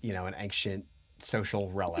 and you know, an ancient social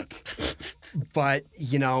relic. But,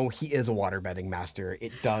 you know, he is a waterbending master.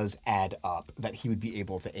 It does add up that he would be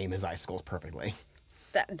able to aim his icicles perfectly.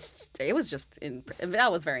 That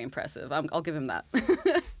was very impressive. I'll give him that.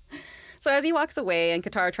 So as he walks away and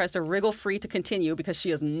Katara tries to wriggle free to continue because she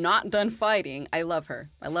is not done fighting, I love her.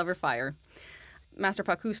 I love her fire. Master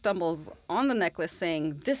Paku stumbles on the necklace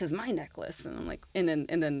saying, "This is my necklace." And I'm like, and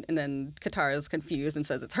then Katara's confused and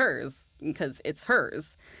says it's hers because it's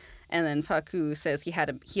hers. And then Paku says he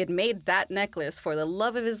had made that necklace for the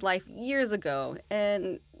love of his life years ago.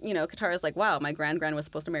 And, you know, Katara's like, wow, my grand was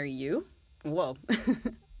supposed to marry you? Whoa.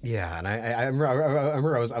 Yeah, and I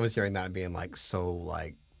remember I was hearing that and being like, so,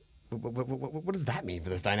 like, what does that mean for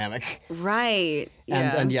this dynamic? Right.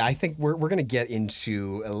 Yeah. And yeah, I think we're going to get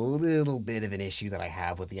into a little bit of an issue that I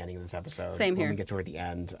have with the ending of this episode. Same here. When we get toward the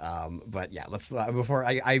end. But yeah, let's before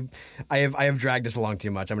I have dragged us along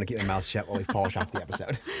too much. I'm going to keep my mouth shut while we polish off the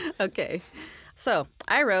episode. Okay. So,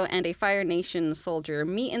 Iroh and a Fire Nation soldier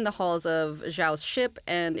meet in the halls of Zhao's ship,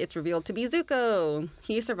 and it's revealed to be Zuko.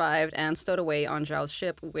 He survived and stowed away on Zhao's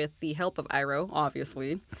ship with the help of Iroh,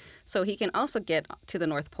 obviously. So he can also get to the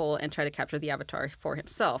North Pole and try to capture the Avatar for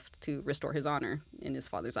himself to restore his honor in his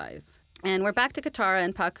father's eyes. And we're back to Katara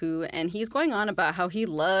and Paku, and he's going on about how he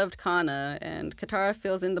loved Kana, and Katara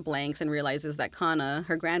fills in the blanks and realizes that Kana,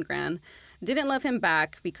 her grand, didn't love him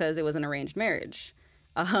back because it was an arranged marriage.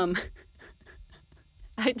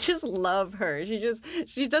 I just love her.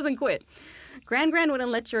 She doesn't quit. Grand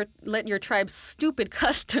wouldn't let your tribe's stupid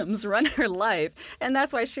customs run her life, and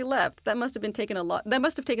that's why she left. That must have taken a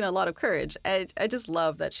lot of courage. I just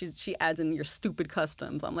love that she adds in your stupid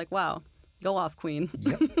customs. I'm like, wow, go off, queen.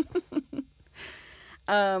 Yep.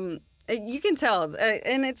 You can tell,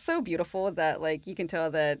 and it's so beautiful that like you can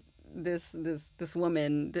tell that this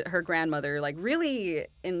woman, her grandmother, like really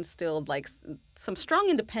instilled like some strong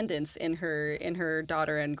independence in her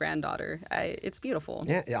daughter and granddaughter. It's beautiful.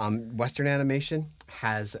 Yeah. Western animation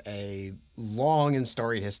has a long and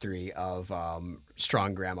storied history of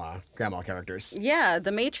strong grandma characters. Yeah,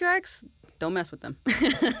 the matriarchs, don't mess with them.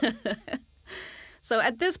 So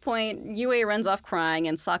at this point, Yue runs off crying,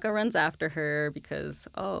 and Sokka runs after her because,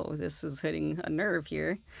 oh, this is hitting a nerve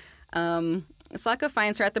here. Sokka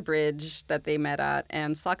finds her at the bridge that they met at,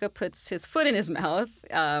 and Sokka puts his foot in his mouth.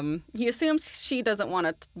 He assumes she doesn't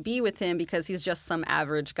want to be with him because he's just some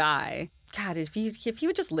average guy. God, if you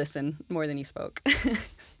would just listen more than he spoke.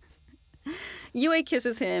 Yue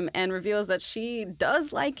kisses him and reveals that she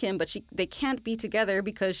does like him, but they can't be together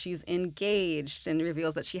because she's engaged, and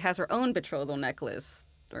reveals that she has her own betrothal necklace,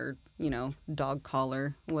 or, you know, dog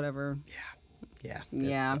collar, whatever.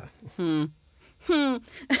 Yeah.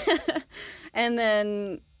 And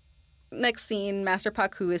then next scene, Master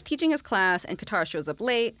Paku is teaching his class and Katara shows up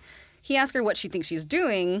late. He asks her what she thinks she's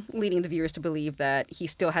doing, leading the viewers to believe that he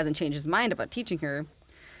still hasn't changed his mind about teaching her.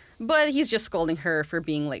 But he's just scolding her for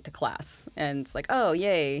being late to class. And it's like, oh,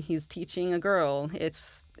 yay, he's teaching a girl.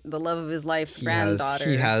 It's the love of his life's granddaughter.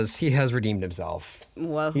 He has redeemed himself.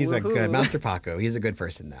 Well, he's a good Master Paku. He's a good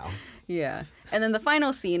person now. Yeah. And then the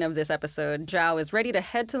final scene of this episode, Zhao is ready to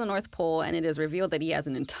head to the North Pole, and it is revealed that he has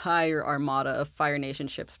an entire armada of Fire Nation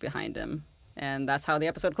ships behind him. And that's how the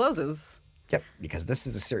episode closes. Yep, because this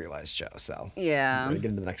is a serialized show, so yeah. We're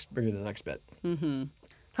going to bring into the next bit. Mm-hmm.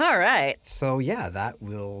 All right. So yeah, that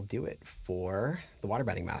will do it for the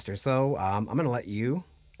Waterbending Master. So I'm going to let you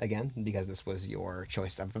again, because this was your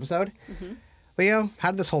choice of episode. Leo,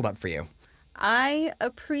 how did this hold up for you? I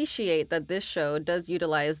appreciate that this show does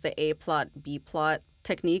utilize the A plot, B plot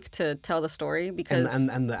technique to tell the story because And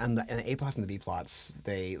the A plots and the B plots,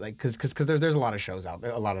 they like because there's a lot of shows out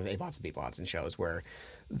there, a lot of A plots and B plots in shows where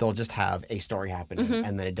they'll just have a story happening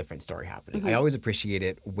and then a different story happening. I always appreciate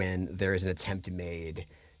it when there is an attempt made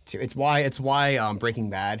to. It's why Breaking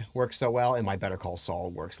Bad works so well and why Better Call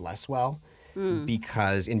Saul works less well,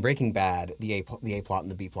 because in Breaking Bad the A plot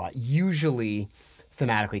and the B plot usually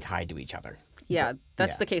thematically tied to each other. Yeah,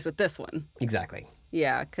 that's the case with this one. Exactly.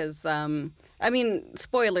 Yeah, because I mean,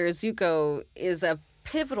 spoilers. Zuko is a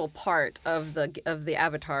pivotal part of the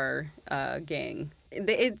Avatar gang.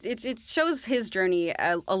 It shows his journey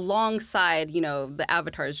alongside the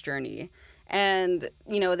Avatar's journey. And,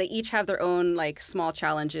 they each have their own, small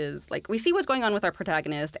challenges. Like, we see what's going on with our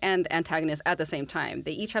protagonist and antagonist at the same time.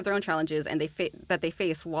 They each have their own challenges and that they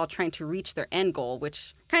face while trying to reach their end goal,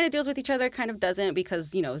 which kind of deals with each other, kind of doesn't,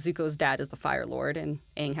 because, Zuko's dad is the Fire Lord, and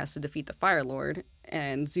Aang has to defeat the Fire Lord,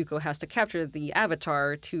 and Zuko has to capture the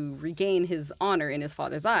Avatar to regain his honor in his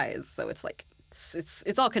father's eyes. So it's like,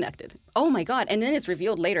 it's all connected. Oh, my God. And then it's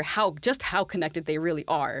revealed later how connected they really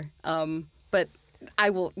are. But...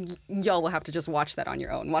 y'all will have to just watch that on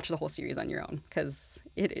your own. Watch the whole series on your own because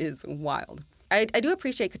it is wild. I do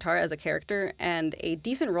appreciate Katara as a character and a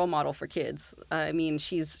decent role model for kids. I mean,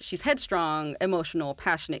 she's headstrong, emotional,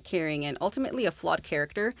 passionate, caring, and ultimately a flawed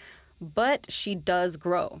character, but she does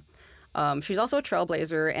grow. She's also a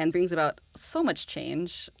trailblazer and brings about so much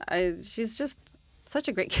change. She's just such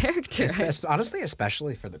a great character. Honestly,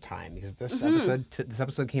 especially for the time, because this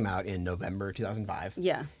episode came out in November 2005.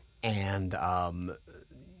 Yeah. And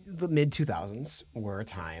the mid-2000s were a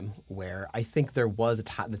time where I think there was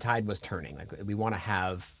the tide was turning. Like, we want to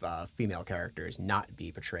have female characters not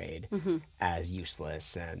be portrayed as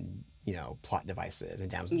useless and, plot devices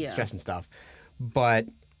and damsels in distress and stuff. But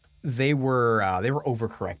they were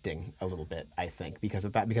overcorrecting a little bit, I think, because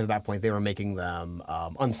at that point they were making them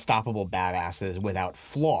unstoppable badasses without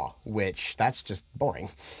flaw, which that's just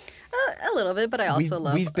boring. A little bit, but I also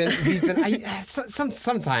love.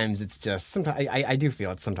 Sometimes it's just. Sometimes I do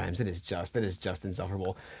feel it. Sometimes it is just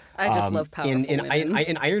insufferable. I just love powerful women.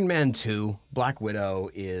 In Iron Man 2, Black Widow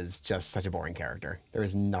is just such a boring character. There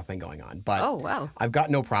is nothing going on. But oh wow, I've got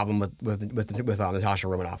no problem with Natasha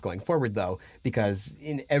Romanoff going forward though, because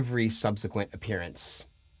in every subsequent appearance.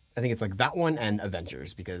 I think it's like that one and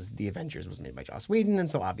Avengers, because the Avengers was made by Joss Whedon,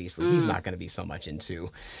 and so obviously he's not going to be so much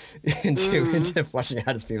into fleshing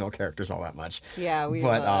out his female characters all that much. Yeah,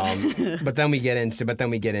 but then we get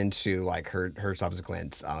into like her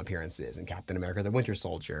subsequent appearances in Captain America: The Winter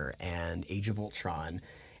Soldier and Age of Ultron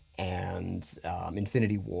and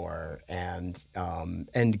Infinity War and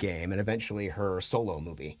Endgame, and eventually her solo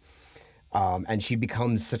movie. And she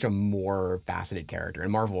becomes such a more faceted character. And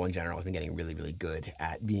Marvel in general has been getting really, really good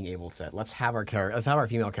at being able to let's have our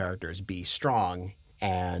female characters be strong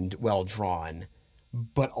and well drawn,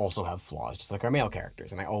 but also have flaws, just like our male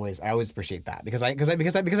characters. And I always appreciate that because I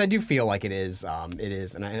do feel like it is,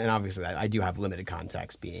 and obviously I do have limited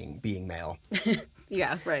context being male.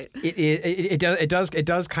 Yeah, right. It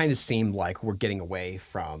does kind of seem like we're getting away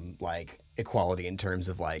from like equality in terms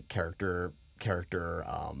of like character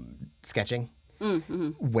sketching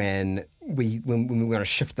when we want to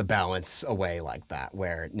shift the balance away like that,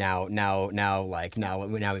 where now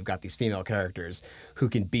we've got these female characters who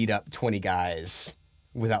can beat up 20 guys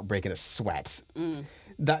without breaking a sweat.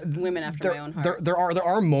 Women after my own heart. There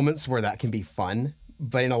are moments where that can be fun,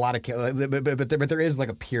 but in a lot of but there is like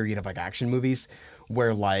a period of like action movies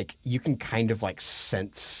where like you can kind of like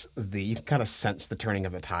sense the turning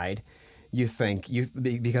of the tide. You think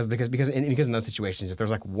because in those situations, if there's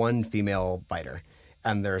like one female fighter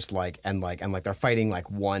and there's like they're fighting like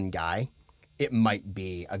one guy, it might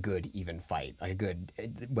be a good even fight, like a good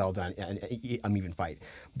well done even fight.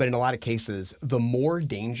 But in a lot of cases, the more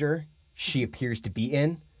danger she appears to be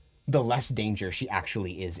in, the less danger she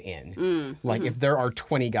actually is in. If there are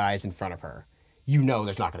 20 guys in front of her,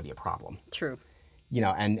 there's not going to be a problem. True.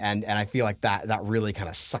 And I feel like that really kind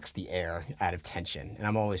of sucks the air out of tension. And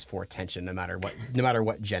I'm always for tension, no matter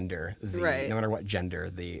what gender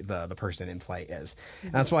the person in play is.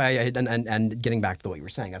 And that's why and getting back to what you were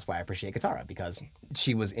saying, that's why I appreciate Katara, because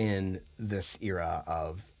she was in this era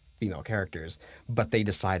of female characters, but they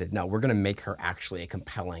decided, no, we're going to make her actually a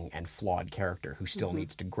compelling and flawed character who still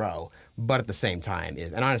needs to grow, but at the same time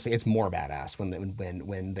and honestly, it's more badass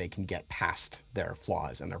when they can get past their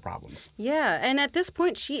flaws and their problems. Yeah, and at this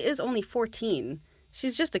point, she is only 14.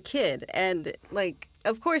 She's just a kid, and like,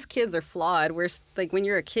 of course, kids are flawed. We're like, when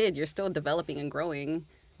you're a kid, you're still developing and growing.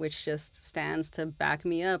 which just stands to back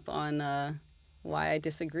me up on why I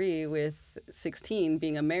disagree with 16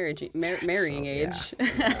 being a marrying age.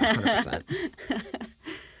 Yeah,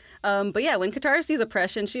 100%. But yeah, when Katara sees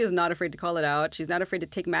oppression, she is not afraid to call it out. She's not afraid to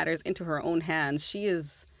take matters into her own hands.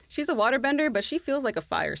 She's a waterbender, but she feels like a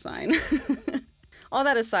fire sign. All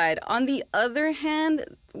that aside, on the other hand,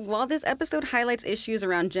 while this episode highlights issues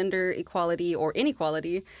around gender equality or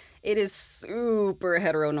inequality, it is super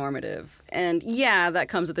heteronormative. And yeah, that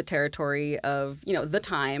comes with the territory of, the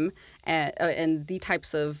time and the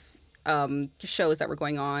types of shows that were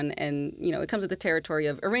going on. And, it comes with the territory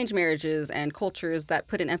of arranged marriages and cultures that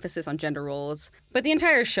put an emphasis on gender roles. But the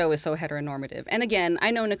entire show is so heteronormative. And again,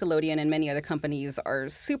 I know Nickelodeon and many other companies are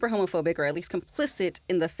super homophobic or at least complicit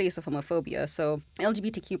in the face of homophobia. So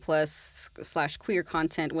LGBTQ+/queer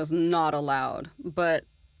content was not allowed. But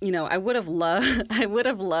I would have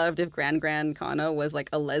loved if Gran Kana was like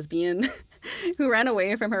a lesbian who ran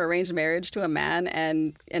away from her arranged marriage to a man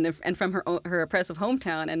and from her oppressive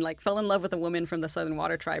hometown and like fell in love with a woman from the Southern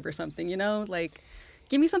Water Tribe or something. Like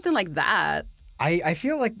give me something like that. I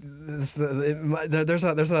feel like there's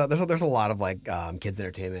a lot of like kids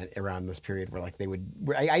entertainment around this period where like they would.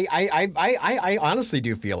 I honestly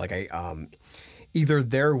do feel like either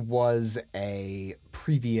there was a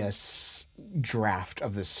previous draft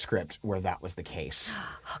of the script where that was the case.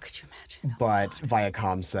 Oh, could you imagine? But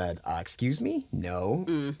Viacom said, excuse me?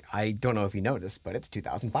 No. I don't know if you noticed, but it's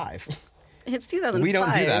 2005. It's 2005. We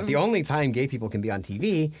don't do that. The only time gay people can be on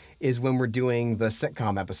TV is when we're doing the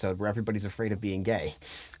sitcom episode where everybody's afraid of being gay.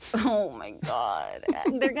 Oh my God.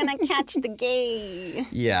 They're going to catch the gay.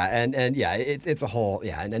 Yeah, and yeah, it's a whole,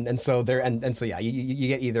 yeah, and so there, and so yeah, you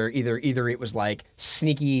get either it was like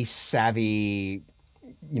sneaky, savvy,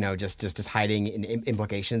 just hiding in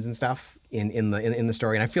implications and stuff in the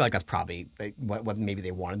story, and I feel like that's probably what maybe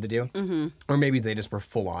they wanted to do, or maybe they just were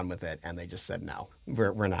full on with it and they just said no,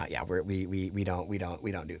 we're not, yeah, we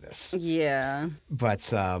don't do this. Yeah,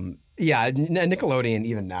 but yeah, Nickelodeon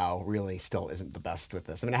even now really still isn't the best with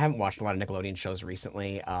this. I mean, I haven't watched a lot of Nickelodeon shows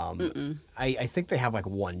recently. I think they have like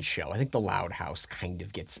one show. I think The Loud House kind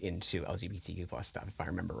of gets into LGBTQ plus stuff, if I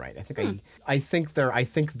remember right. I think there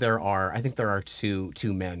are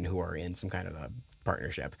two men who are in some kind of a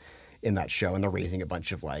partnership in that show, and they're raising a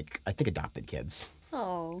bunch of like, I think, adopted kids.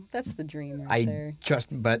 Oh, that's the dream right there.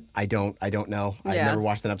 But I don't know. I've never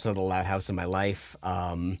watched an episode of The Loud House in my life.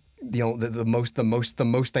 The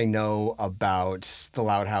most I know about The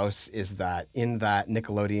Loud House is that in that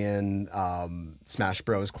Nickelodeon Smash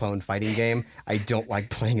Bros. Clone fighting game, I don't like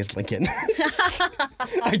playing as Lincoln.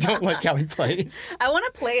 I don't like how he plays. I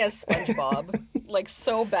want to play as SpongeBob, like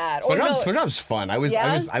so bad. SpongeBob's fun. I was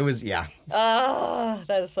yeah. Oh,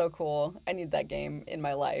 that is so cool. I need that game in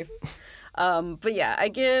my life. But yeah, I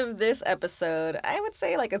give this episode, I would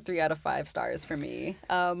say like a 3 out of 5 stars for me.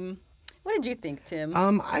 What did you think, Tim?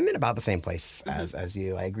 I'm in about the same place as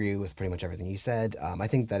you. I agree with pretty much everything you said. I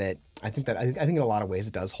think in a lot of ways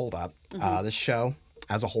it does hold up. This show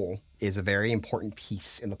as a whole is a very important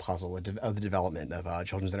piece in the puzzle of the development of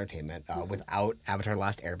children's entertainment. Without Avatar: The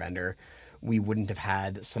Last Airbender, we wouldn't have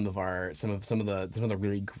had some of the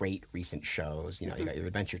really great recent shows. You got your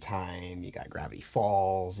Adventure Time, you got Gravity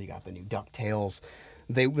Falls, you got the new DuckTales.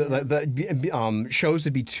 The shows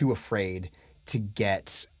would be too afraid to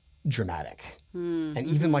get dramatic, and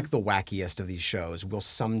even like the wackiest of these shows will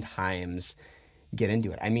sometimes get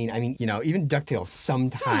into it. I mean, even DuckTales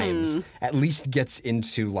sometimes at least gets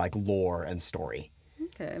into like lore and story.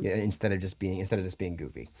 Okay. Yeah, instead of just being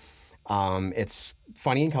goofy. It's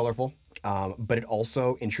funny and colorful, but it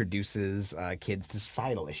also introduces kids to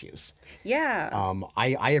societal issues. Yeah.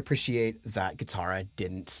 I appreciate that Katara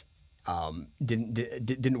didn't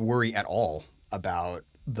worry at all about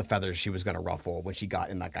the feathers she was going to ruffle when she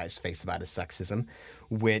got in that guy's face about his sexism,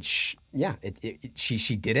 which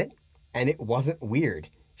she did it, and it wasn't weird.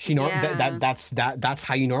 That's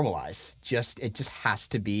how you normalize. It just has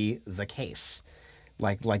to be the case.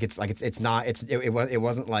 It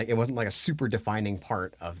wasn't like a super defining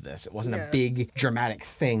part of this. It wasn't a big dramatic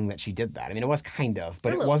thing that she did that. I mean, it was kind of,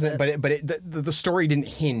 but it wasn't. The story didn't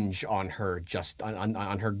hinge on her just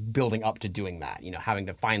on her building up to doing that. Having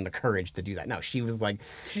to find the courage to do that. No, she was like,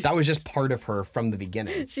 that was just part of her from the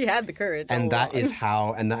beginning. She had the courage, and that is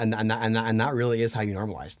how, and that really is how you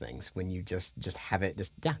normalize things, when you just have it.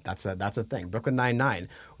 That's a thing. Brooklyn Nine-Nine.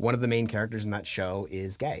 One of the main characters in that show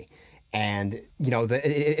is gay. And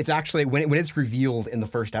it's actually when it's revealed in the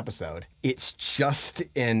first episode, it's just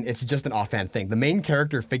an offhand thing. The main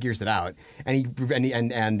character figures it out, and the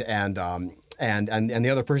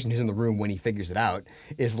other person who's in the room when he figures it out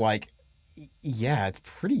is like, Yeah, it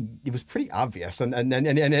was pretty obvious, and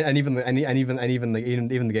even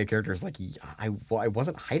the gay character is like, I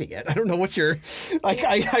wasn't hiding it. I don't know what you're, like,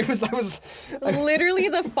 I was Literally,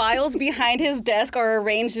 the files behind his desk are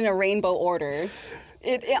arranged in a rainbow order.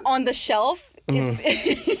 It on the shelf.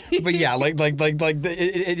 It's But yeah,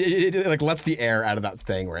 it like lets the air out of that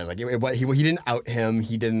thing where like he didn't out him.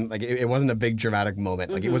 He didn't like it wasn't a big dramatic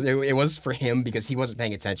moment. Like it was for him because he wasn't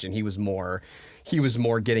paying attention. He was more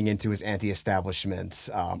getting into his anti-establishment.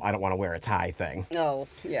 I don't want to wear a tie thing. Oh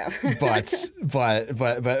yeah. But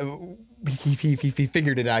he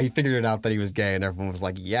figured it out. He figured it out that he was gay, and everyone was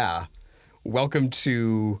like, "Yeah, welcome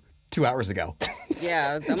to 2 hours ago."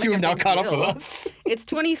 Yeah, you have now caught up with us. It's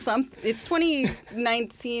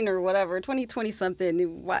 2019 or whatever, 2020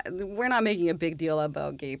 something. We're not making a big deal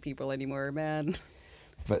about gay people anymore, man.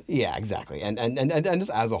 But yeah, exactly. And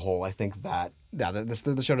just as a whole, I think that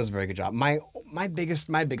the show does a very good job. My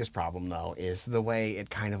biggest problem though is the way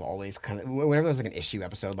it whenever there's like an issue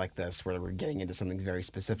episode like this where we're getting into something very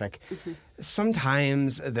specific,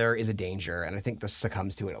 sometimes there is a danger, and I think this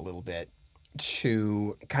succumbs to it a little bit,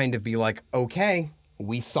 to kind of be like, okay,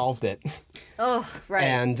 we solved it. Oh, right.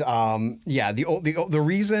 And the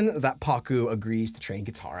reason that Paku agrees to train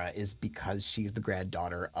Katara is because she's the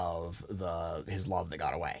granddaughter of his love that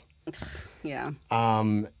got away. Yeah.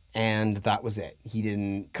 And that was it. He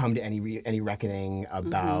didn't come to any reckoning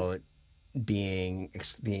about being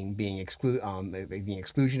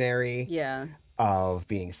exclusionary. Yeah. Of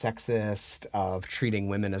being sexist, of treating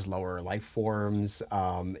women as lower life forms.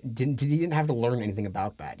 He didn't have to learn anything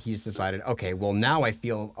about that. He just decided, okay, well, now I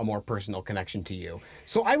feel a more personal connection to you,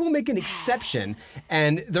 so I will make an exception.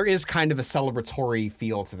 And there is kind of a celebratory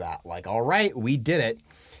feel to that. Like, all right, we did it.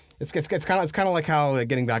 It's kind of like how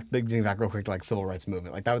getting back real quick to like civil rights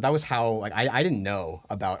movement. Like that was how like I didn't know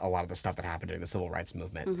about a lot of the stuff that happened during the civil rights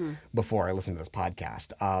movement before I listened to this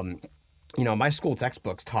podcast. My school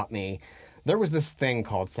textbooks taught me there was this thing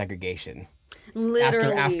called segregation.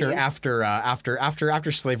 Literally.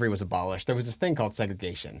 After slavery was abolished, there was this thing called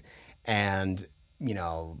segregation, and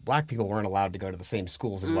black people weren't allowed to go to the same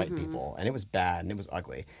schools as white people, and it was bad and it was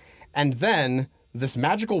ugly. And then this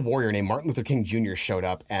magical warrior named Martin Luther King Jr. showed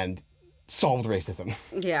up and solved racism.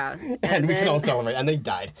 Yeah. And we can all celebrate. And they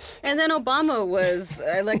died. And then Obama was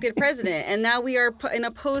elected president. And now we are in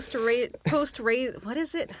a post-race, what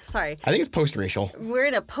is it? Sorry. I think it's post-racial. We're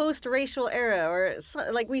in a post-racial era, or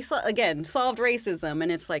like we saw, again, solved racism.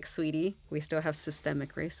 And it's like, sweetie, we still have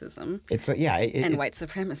systemic racism. It's and white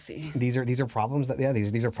supremacy. These are problems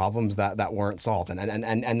these are problems that weren't solved.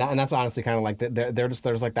 And that's honestly kind of like they're just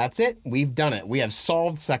like, that's it. We've done it. We have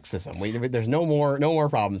solved sexism. There's no more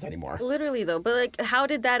problems anymore. Literally, though, but like, how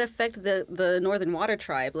did that affect the Northern Water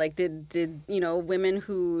Tribe? Like, did women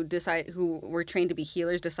who were trained to be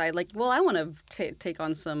healers decide, like, well, I want to take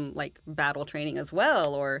on some like battle training as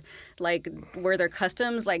well, or like, were their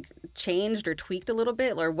customs like changed or tweaked a little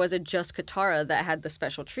bit, or was it just Katara that had the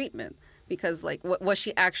special treatment? Because like, was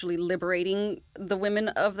she actually liberating the women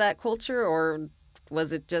of that culture, or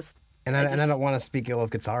was it just? And I don't want to speak ill of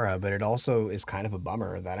Katara, but it also is kind of a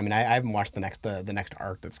bummer that I haven't watched the next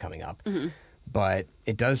arc that's coming up, but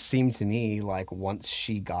it does seem to me like once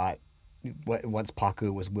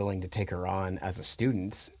Paku was willing to take her on as a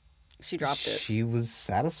student, she dropped it. She was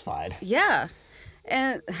satisfied. Yeah.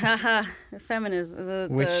 And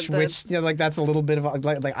feminism, which like that's a little bit of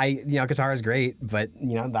Katara's great, but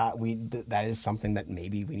that is something that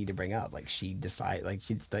maybe we need to bring up. Like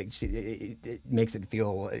it makes it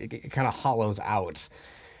feel, it kind of hollows out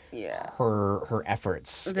her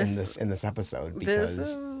efforts in this episode, because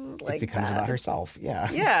it becomes about herself.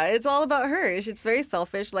 Yeah, it's all about her. It's very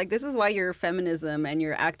selfish. Like, this is why your feminism and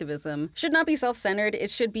your activism should not be self-centered.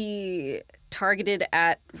 It should be targeted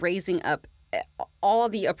at raising up all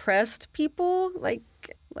the oppressed people, like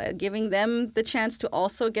giving them the chance to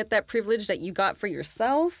also get that privilege that you got for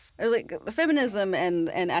yourself. Like, feminism and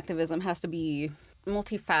activism has to be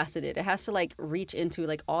multifaceted. It has to like reach into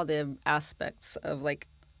like all the aspects of like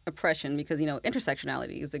oppression, because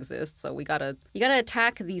intersectionalities exist, so you gotta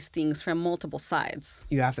attack these things from multiple sides.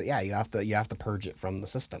 You have to purge it from the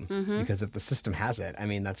system, because if the system has it,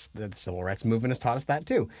 that's the civil rights movement has taught us that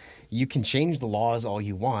too. You can change the laws all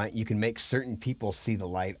you want, you can make certain people see the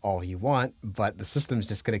light all you want, but the system's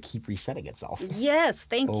just going to keep resetting itself. Yes,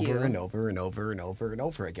 thank you. Over and over and over and over and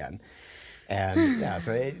over again. And yeah,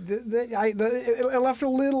 so it left a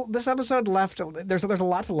little. This episode left. There's a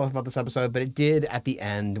lot to love about this episode, but it did at the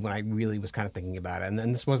end when I really was kind of thinking about it. And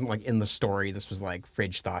then this wasn't like in the story. This was like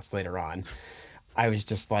fridge thoughts later on. I was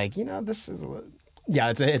just like, this is.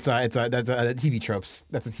 It's a TV tropes.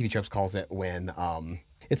 That's what TV tropes calls it when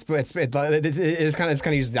It is kind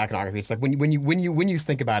of used as iconography. It's like when you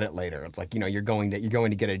think about it later, it's like, you're going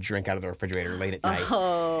to get a drink out of the refrigerator late at night,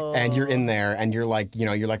 and you're in there and you're like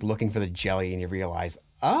looking for the jelly, and you realize,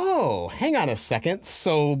 oh, hang on a second.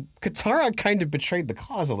 So Katara kind of betrayed the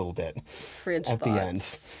cause a little bit Fridge at thoughts. the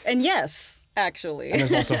end. And yes, actually. And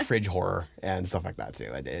there's also fridge horror and stuff like that too.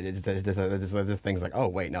 There's things like, oh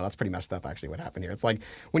wait, no, that's pretty messed up. Actually, what happened here? It's like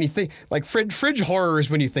when you think like fridge horror is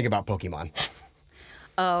when you think about Pokemon.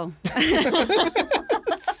 Oh.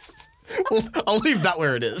 Well, I'll leave that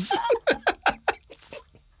where it is.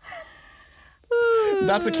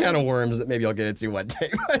 That's a can of worms that maybe I'll get into one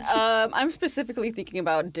day. I'm specifically thinking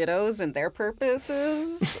about Dittos and their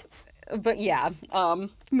purposes. But yeah,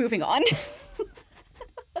 moving on.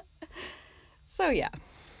 So yeah,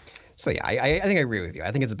 I think I agree with you.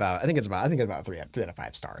 I think it's about 3 out of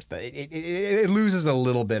 5 stars. It loses a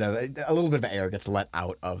little bit of air gets let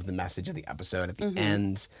out of the message of the episode at the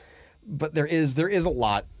end, but there is a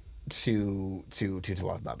lot to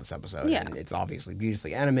love about this episode. Yeah. And it's obviously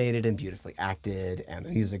beautifully animated and beautifully acted, and the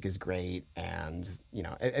music is great, and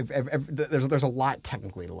there's a lot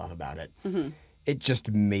technically to love about it. It just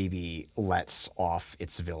maybe lets off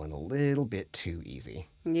its villain a little bit too easy.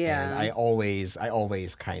 Yeah. And I always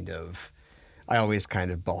kind of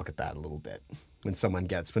balk at that a little bit when someone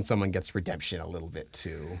gets redemption a little bit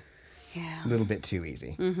too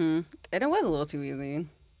easy. And it was a little too easy.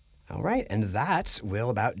 All right, and that will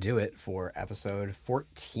about do it for episode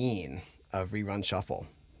 14 of Rerun Shuffle,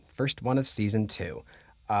 first one of season 2.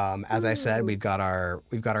 As I said, we've got our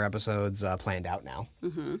episodes planned out now.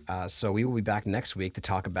 So we will be back next week to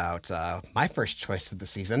talk about my first choice of the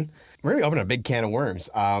season. We're going to open a big can of worms.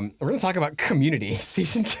 We're going to talk about Community,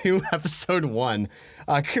 season 2, episode 1.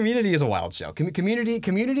 Community is a wild show.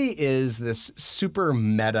 Community is this super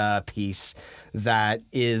meta piece that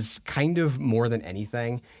is kind of more than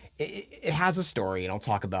anything. It has a story, and I'll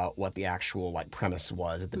talk about what the actual premise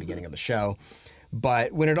was at the beginning of the show.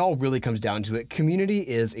 But when it all really comes down to it, Community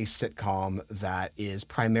is a sitcom that is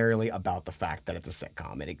primarily about the fact that it's a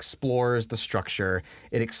sitcom. It explores the structure.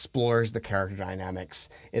 It explores the character dynamics.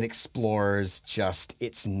 It explores just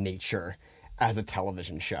its nature as a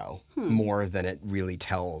television show more than it really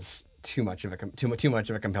tells too much of a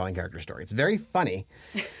compelling character story. It's very funny,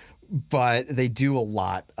 but they do a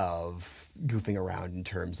lot of goofing around in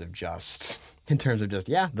terms of just,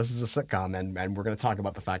 yeah, this is a sitcom, and we're going to talk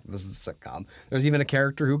about the fact that this is a sitcom. There's even a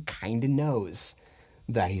character who kind of knows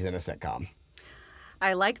that he's in a sitcom.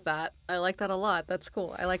 I like that. I like that a lot. That's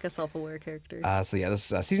cool. I like a self-aware character. This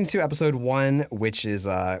is season 2, episode 1, which is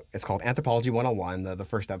it's called Anthropology 101. The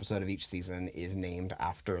first episode of each season is named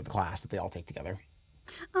after the class that they all take together.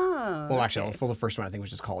 Oh. Well, actually, the first one I think was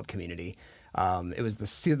just called Community. It was the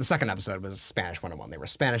second episode was Spanish 101. They were a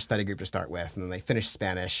Spanish study group to start with, and then they finished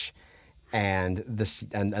Spanish, and this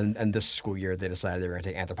school year they decided they were going to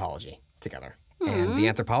take anthropology together. And the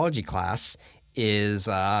anthropology class is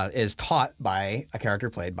taught by a character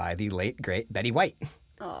played by the late great Betty White.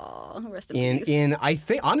 Oh, rest in peace. I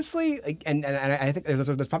think honestly, and I think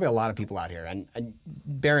there's probably a lot of people out here, and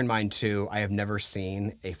bear in mind too, I have never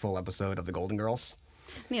seen a full episode of The Golden Girls.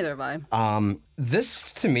 Neither have I.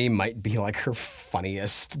 This to me might be like her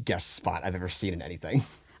funniest guest spot I've ever seen in anything.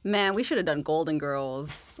 Man, we should have done Golden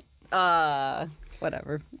Girls.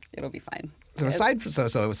 Whatever, it'll be fine. So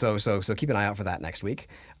so keep an eye out for that next week.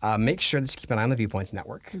 Make sure that you keep an eye on the Viewpoints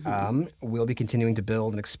Network. We'll be continuing to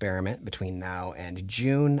build an experiment between now and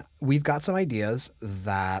June. We've got some ideas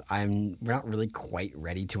that we're not really quite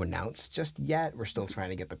ready to announce just yet. We're still trying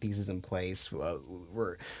to get the pieces in place.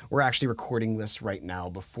 We're actually recording this right now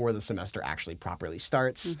before the semester actually properly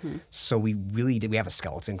starts. So we have a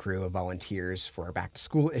skeleton crew of volunteers for our back to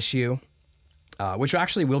school issue, which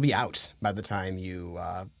actually will be out by the time you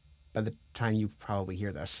probably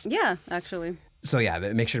hear this. Yeah, actually. So yeah,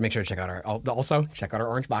 but make sure to check out our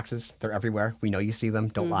orange boxes. They're everywhere. We know you see them.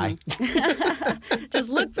 Don't lie. Just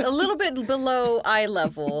look a little bit below eye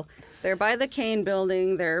level. They're by the Kane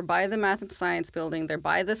building. They're by the Math and Science building. They're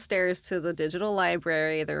by the stairs to the digital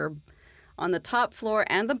library. They're on the top floor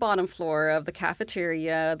and the bottom floor of the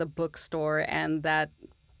cafeteria, the bookstore, and that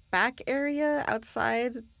back area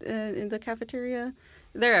outside in the cafeteria.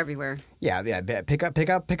 They're everywhere. Yeah. Pick up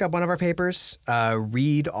one of our papers.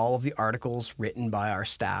 Read all of the articles written by our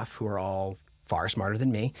staff, who are all far smarter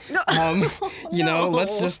than me. And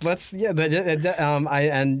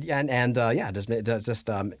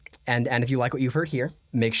if you like what you've heard here,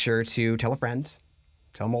 make sure to tell a friend,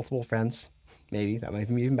 tell multiple friends, maybe that might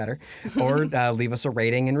be even better, or leave us a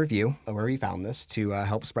rating and review wherever you found this to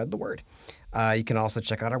help spread the word. You can also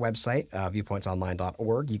check out our website,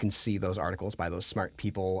 viewpointsonline.org. You can see those articles by those smart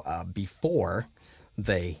people before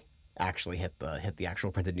they actually hit the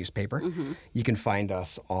actual printed newspaper. You can find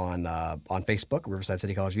us on Facebook, Riverside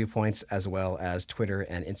City College Viewpoints, as well as Twitter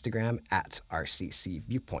and Instagram at RCC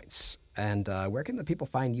Viewpoints. And where can the people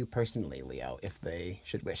find you personally, Leo, if they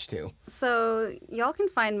should wish to? So y'all can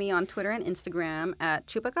find me on Twitter and Instagram at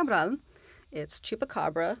Chupacabral. It's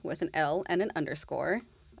Chupacabra with an L and an underscore.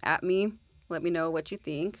 At me. Let me know what you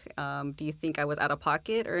think. Do you think I was out of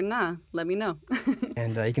pocket or nah? Let me know.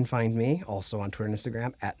 And you can find me also on Twitter and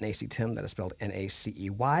Instagram at NaceyTim. That is spelled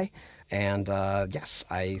Nacey. And yes,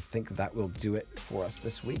 I think that will do it for us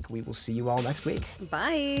this week. We will see you all next week.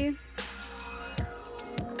 Bye.